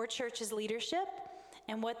your church's leadership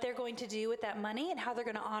and what they're going to do with that money and how they're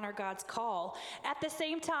going to honor God's call. At the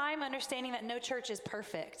same time, understanding that no church is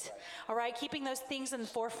perfect, all right? Keeping those things in the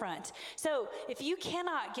forefront. So if you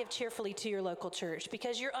cannot give cheerfully to your local church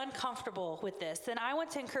because you're uncomfortable with this, then I want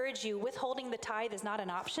to encourage you, withholding the tithe is not an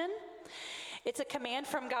option. It's a command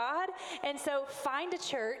from God. And so find a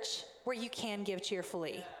church where you can give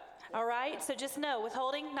cheerfully. All right, so just know,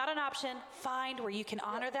 withholding, not an option. Find where you can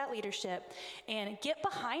honor that leadership and get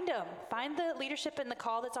behind them. Find the leadership and the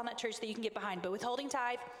call that's on that church that you can get behind. But withholding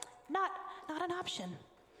tithe, not an option.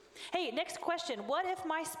 Hey, next question. What if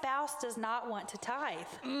my spouse does not want to tithe?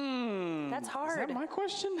 That's hard. Is that my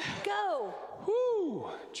question? Go. Whoo,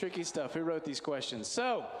 tricky stuff. Who wrote these questions?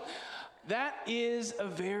 So, that is a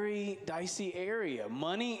very dicey area.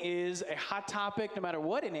 Money is a hot topic no matter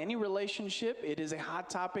what in any relationship. It is a hot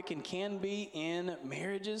topic and can be in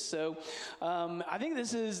marriages. So I think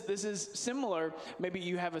this is similar. Maybe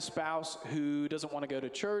you have a spouse who doesn't want to go to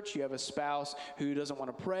church. You have a spouse who doesn't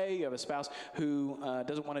want to pray. You have a spouse who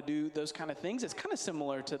doesn't want to do those kind of things. It's kind of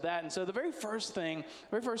similar to that. And so the very first thing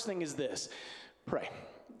is this: pray.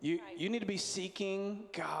 You need to be seeking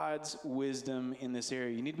God's wisdom in this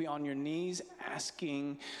area. You need to be on your knees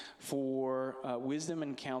asking for wisdom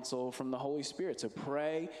and counsel from the Holy Spirit. So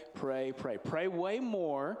pray, pray, pray. Pray way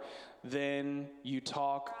more than you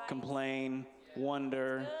talk, complain,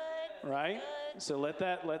 wonder, right? So let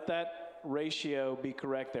that ratio be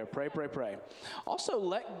correct there. Pray, pray, pray. Also,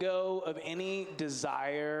 let go of any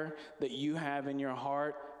desire that you have in your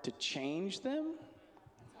heart to change them.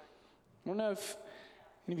 I don't know if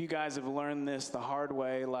any of you guys have learned this the hard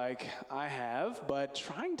way like I have, but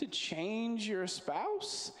trying to change your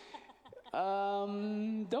spouse,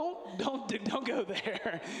 don't go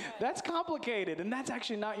there. That's complicated, and that's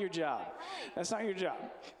actually not your job. That's not your job.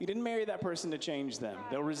 You didn't marry that person to change them.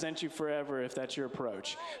 They'll resent you forever if that's your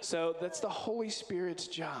approach. So that's the Holy Spirit's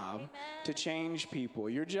job to change people.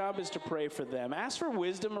 Your job is to pray for them. Ask for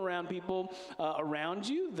wisdom around people around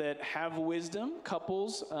you that have wisdom,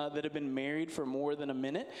 couples that have been married for more than a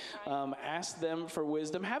minute. Ask them for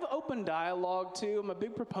wisdom. Have open dialogue, too. I'm a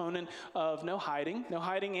big proponent of no hiding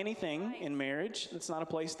anything in marriage. It's not a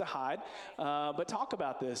place to hide. But talk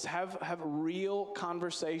about this. Have real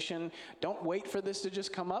conversation. Don't wait for this to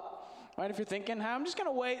just come up. Right? If you're thinking, hey, I'm just going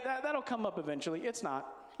to wait, that'll come up eventually. It's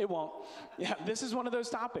not. It won't. Yeah, this is one of those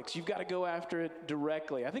topics. You've got to go after it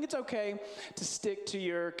directly. I think it's okay to stick to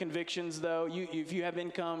your convictions, though. If you have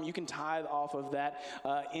income, you can tithe off of that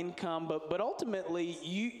income. But ultimately,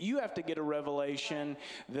 you have to get a revelation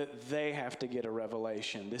that they have to get a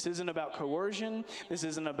revelation. This isn't about coercion. This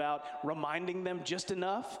isn't about reminding them just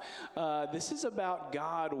enough. This is about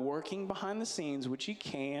God working behind the scenes, which He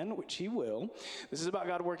can, which He will. This is about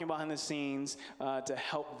God working behind the scenes to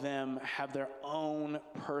help them have their own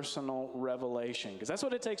personal revelation, because that's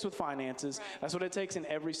what it takes with finances. Right. That's what it takes in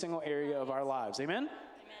every single area of our lives. Amen?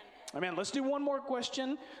 Amen. Let's do one more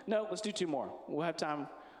question. No, let's do two more. We'll have time.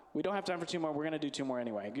 We don't have time for two more. We're going to do two more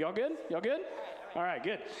anyway. Y'all good? Y'all good? All right,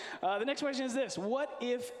 good. The next question is this: what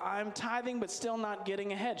if I'm tithing but still not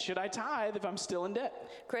getting ahead? Should I tithe if I'm still in debt?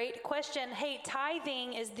 Great question. Hey,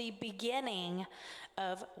 tithing is the beginning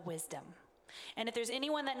of wisdom. And if there's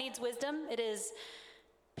anyone that needs wisdom, it is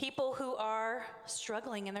people who are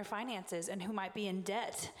struggling in their finances and who might be in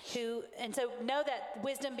debt. And so know that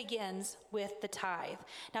wisdom begins with the tithe.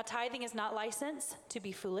 Now, tithing is not licensed to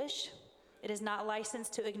be foolish. It is not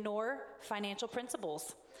licensed to ignore financial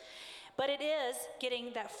principles. But it is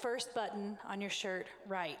getting that first button on your shirt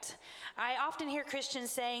right. I often hear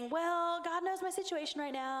Christians saying, well, God knows my situation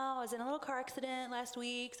right now. I was in a little car accident last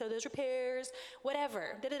week, so those repairs,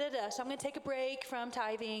 whatever, So I'm going to take a break from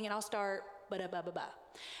tithing and I'll start ba-da-ba-ba-ba.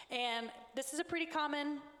 And this is a pretty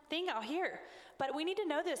common thing I'll hear. But we need to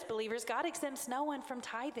know this, believers. God exempts no one from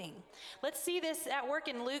tithing. Let's see this at work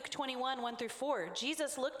in Luke 21, 1 through 4.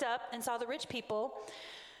 Jesus looked up and saw the rich people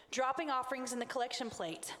dropping offerings in the collection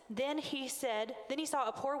plate. Then he saw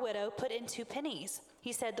a poor widow put in 2 pennies.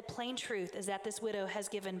 He said, the plain truth is that this widow has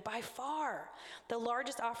given by far the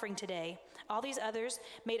largest offering today. All these others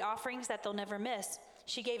made offerings that they'll never miss.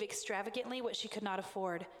 She gave extravagantly what she could not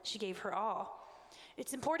afford. She gave her all.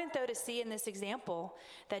 It's important, though, to see in this example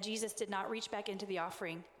that Jesus did not reach back into the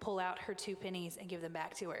offering, pull out her 2 pennies, and give them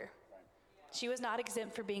back to her. She was not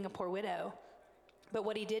exempt for being a poor widow. But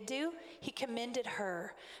what he did do, he commended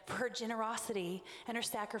her for her generosity and her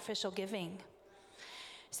sacrificial giving.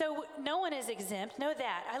 So no one is exempt. Know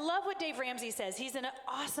that. I love what Dave Ramsey says. He's an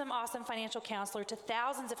awesome, awesome financial counselor to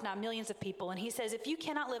thousands, if not millions of people. And he says, if you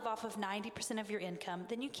cannot live off of 90% of your income,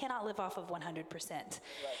 then you cannot live off of 100%. Right.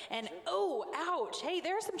 And oh, ouch. Hey,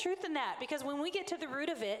 there's some truth in that, because when we get to the root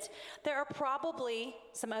of it, there are probably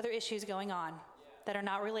some other issues going on that are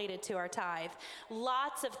not related to our tithe.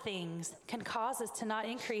 Lots of things can cause us to not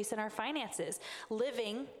increase in our finances,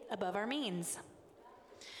 living above our means.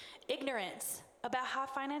 Ignorance about how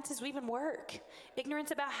finances even work. Ignorance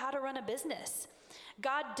about how to run a business.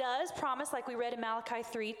 God does promise, like we read in Malachi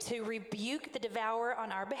 3, to rebuke the devourer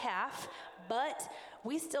on our behalf, but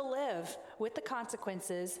we still live with the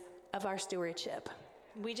consequences of our stewardship.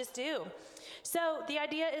 We just do. So the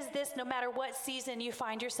idea is this: no matter what season you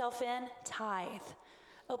find yourself in, tithe.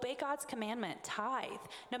 Obey God's commandment, tithe,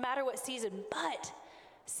 no matter what season. But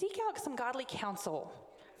seek out some godly counsel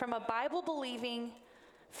from a Bible-believing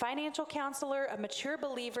financial counselor, a mature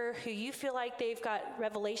believer who you feel like they've got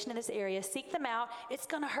revelation in this area. Seek them out. It's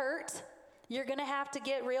going to hurt. You're going to have to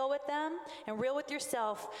get real with them and real with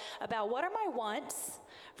yourself about what are my wants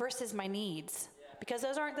versus my needs, because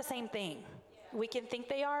those aren't the same thing. We can think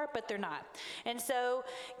they are, but they're not. And so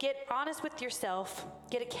get honest with yourself.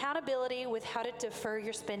 Get accountability with how to defer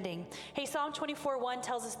your spending. Hey, Psalm 24:1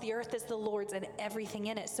 tells us the earth is the Lord's and everything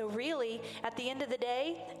in it. So really, at the end of the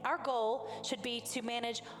day, our goal should be to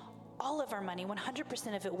manage all of our money,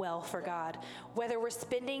 100% of it well for God, whether we're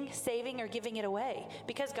spending, saving, or giving it away,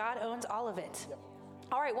 because God owns all of it. Yep.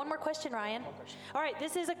 All right, one more question, Ryan. All right,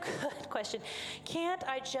 this is a good question. Can't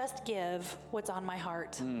I just give what's on my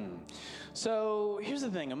heart? So here's the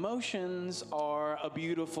thing. Emotions are a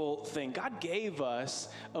beautiful thing. God gave us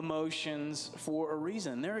emotions for a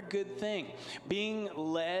reason. They're a good thing. Being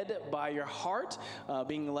led by your heart,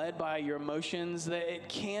 being led by your emotions, that it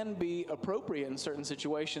can be appropriate in certain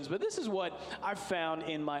situations. But this is what I've found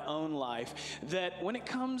in my own life, that when it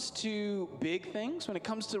comes to big things, when it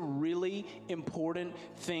comes to really important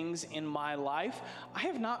things in my life, I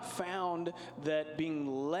have not found that being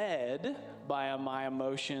led by my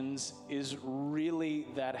emotions is really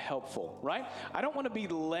that helpful, right? I don't want to be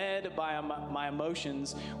led by my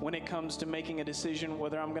emotions when it comes to making a decision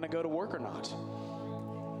whether I'm going to go to work or not.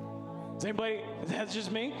 Is anybody, that's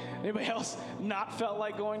just me? Anybody else not felt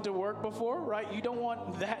like going to work before, right? You don't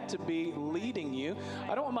want that to be leading you.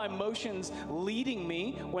 I don't want my emotions leading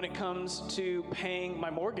me when it comes to paying my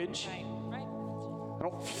mortgage. I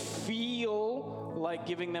don't feel like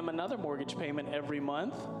giving them another mortgage payment every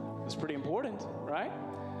month. It's pretty important, right?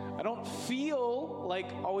 I don't feel like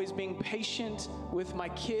always being patient with my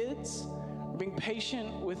kids, being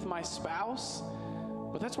patient with my spouse.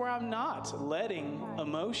 But that's where I'm not letting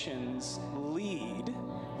emotions lead.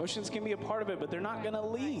 Emotions can be a part of it, but they're not going to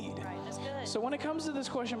lead. Right, that's good. So when it comes to this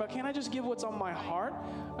question about can I just give what's on my heart,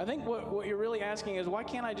 I think what you're really asking is, why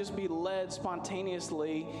can't I just be led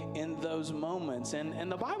spontaneously in those moments?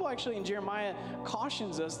 And the Bible actually in Jeremiah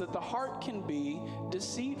cautions us that the heart can be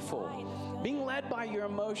deceitful. Right, being led by your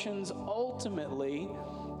emotions ultimately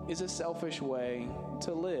is a selfish way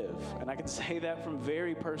to live. And I can say that from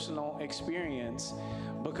very personal experience,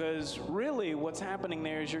 because really what's happening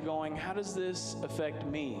there is you're going, how does this affect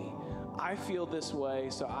me? I feel this way,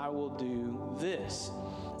 so I will do this.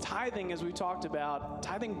 Tithing, as we talked about,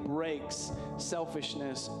 tithing breaks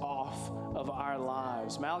selfishness off of our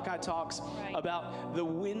lives. Malachi talks about the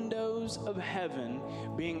windows of heaven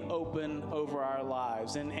being open over our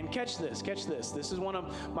lives. And catch this. This is one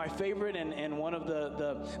of my favorite and one of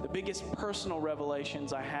the biggest personal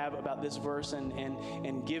revelations I have about this verse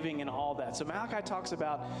and giving and all that. So Malachi talks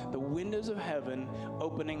about the windows of heaven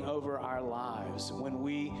opening over our lives when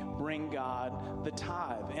we bring God the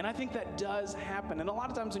tithe. And I think that does happen. And a lot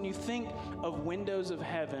of times when you think of windows of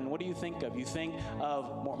heaven, what do you think of? You think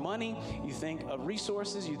of more money, you think of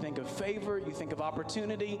resources, you think of favor, you think of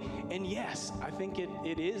opportunity. And yes, I think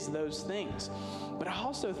it is those things. But I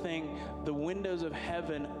also think the windows of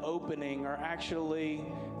heaven opening are actually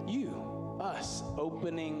us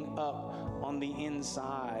opening up on the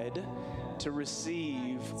inside to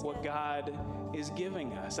receive what God is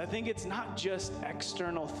giving us. I think it's not just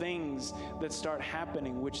external things that start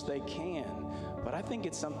happening, which they can, but I think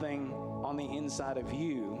it's something on the inside of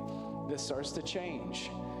you that starts to change,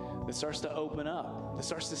 that starts to open up, that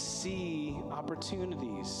starts to see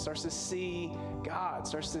opportunities, starts to see God,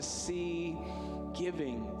 starts to see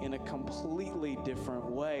giving in a completely different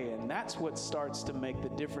way. And that's what starts to make the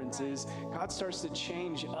difference, is God starts to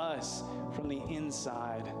change us from the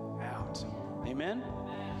inside out. Amen?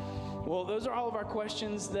 Well, those are all of our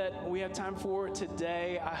questions that we have time for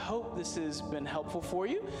today. I hope this has been helpful for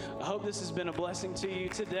you. I hope this has been a blessing to you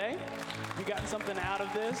today. You got something out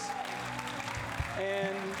of this.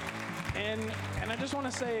 And I just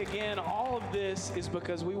want to say again, all of this is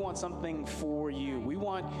because we want something for you. We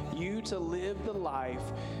want you to live the life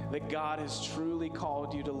that God has truly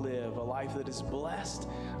called you to live, a life that is blessed,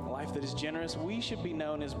 a life that is generous. We should be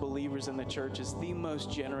known as believers in the church as the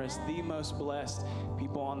most generous, the most blessed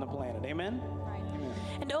people on the planet. Amen? Right. Amen.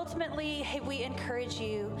 And ultimately, hey, we encourage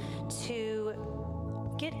you to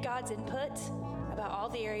get God's input about all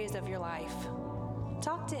the areas of your life.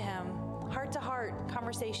 Talk to Him. Heart-to-heart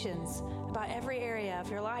conversations about every area of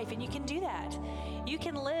your life, and you can do that. You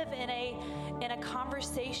can live in a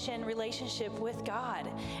conversation relationship with God,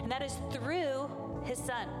 and that is through His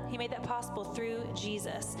Son. He made that possible through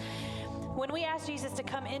Jesus. When we ask Jesus to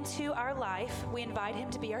come into our life, we invite Him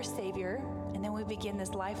to be our Savior, and then we begin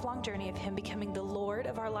this lifelong journey of Him becoming the Lord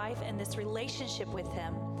of our life and this relationship with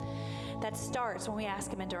Him that starts when we ask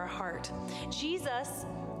Him into our heart. Jesus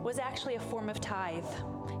was actually a form of tithe.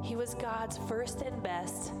 He was God's first and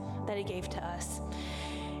best that He gave to us.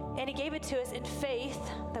 And He gave it to us in faith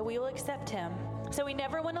that we will accept Him. So we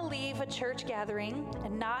never want to leave a church gathering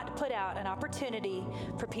and not put out an opportunity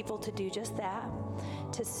for people to do just that,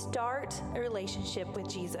 to start a relationship with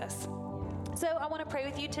Jesus. So I want to pray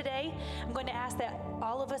with you today. I'm going to ask that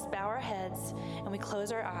all of us bow our heads and we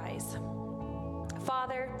close our eyes.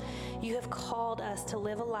 Father, you have called us to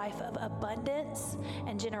live a life of abundance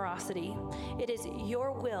and generosity. It is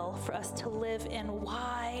your will for us to live in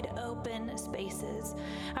wide open spaces.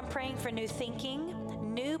 I'm praying for new thinking,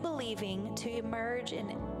 new believing to emerge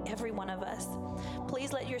in every one of us.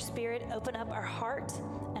 Please let your Spirit open up our heart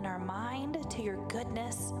and our mind to your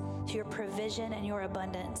goodness, to your provision and your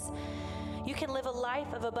abundance. You can live a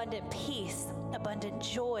life of abundant peace, abundant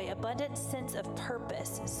joy, abundant sense of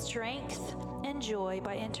purpose, strength, and joy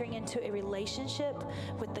by entering into a relationship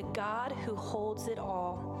with the God who holds it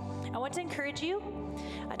all. I want to encourage you.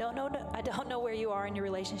 I don't know where you are in your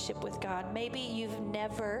relationship with God. Maybe you've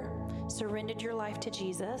never surrendered your life to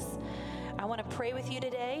Jesus. I want to pray with you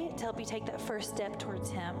today to help you take that first step towards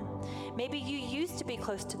Him. Maybe you used to be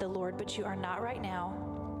close to the Lord, but you are not right now.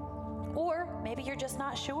 Or maybe you're just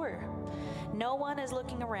not sure. No one is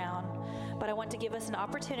looking around, but I want to give us an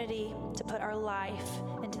opportunity to put our life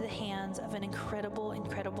into the hands of an incredible,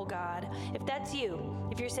 incredible God. If that's you,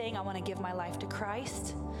 if you're saying, I want to give my life to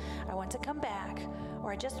Christ, I want to come back,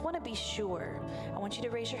 or I just want to be sure, I want you to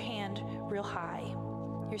raise your hand real high.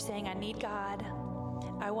 You're saying, I need God.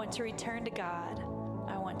 I want to return to God.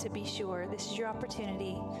 I want to be sure. This is your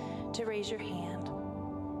opportunity to raise your hand.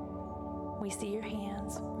 We see your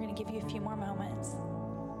hands. We're going to give you a few more moments.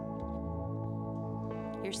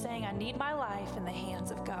 You're saying, I need my life in the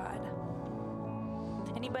hands of God.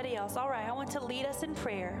 Anybody else? All right, I want to lead us in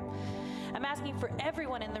prayer. I'm asking for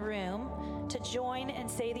everyone in the room to join and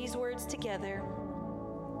say these words together.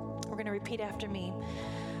 We're going to repeat after me.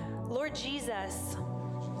 Lord Jesus,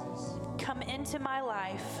 come into my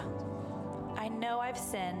life. I know I've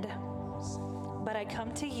sinned, but I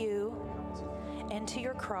come to you and to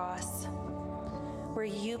your cross, where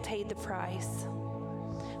you paid the price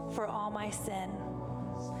for all my sin.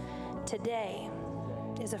 Today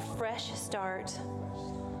is a fresh start.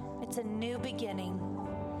 It's a new beginning.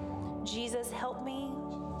 Jesus, help me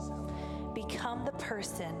become the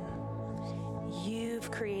person you've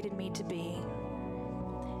created me to be.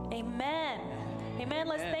 Amen. Amen.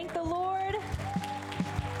 Let's thank the Lord.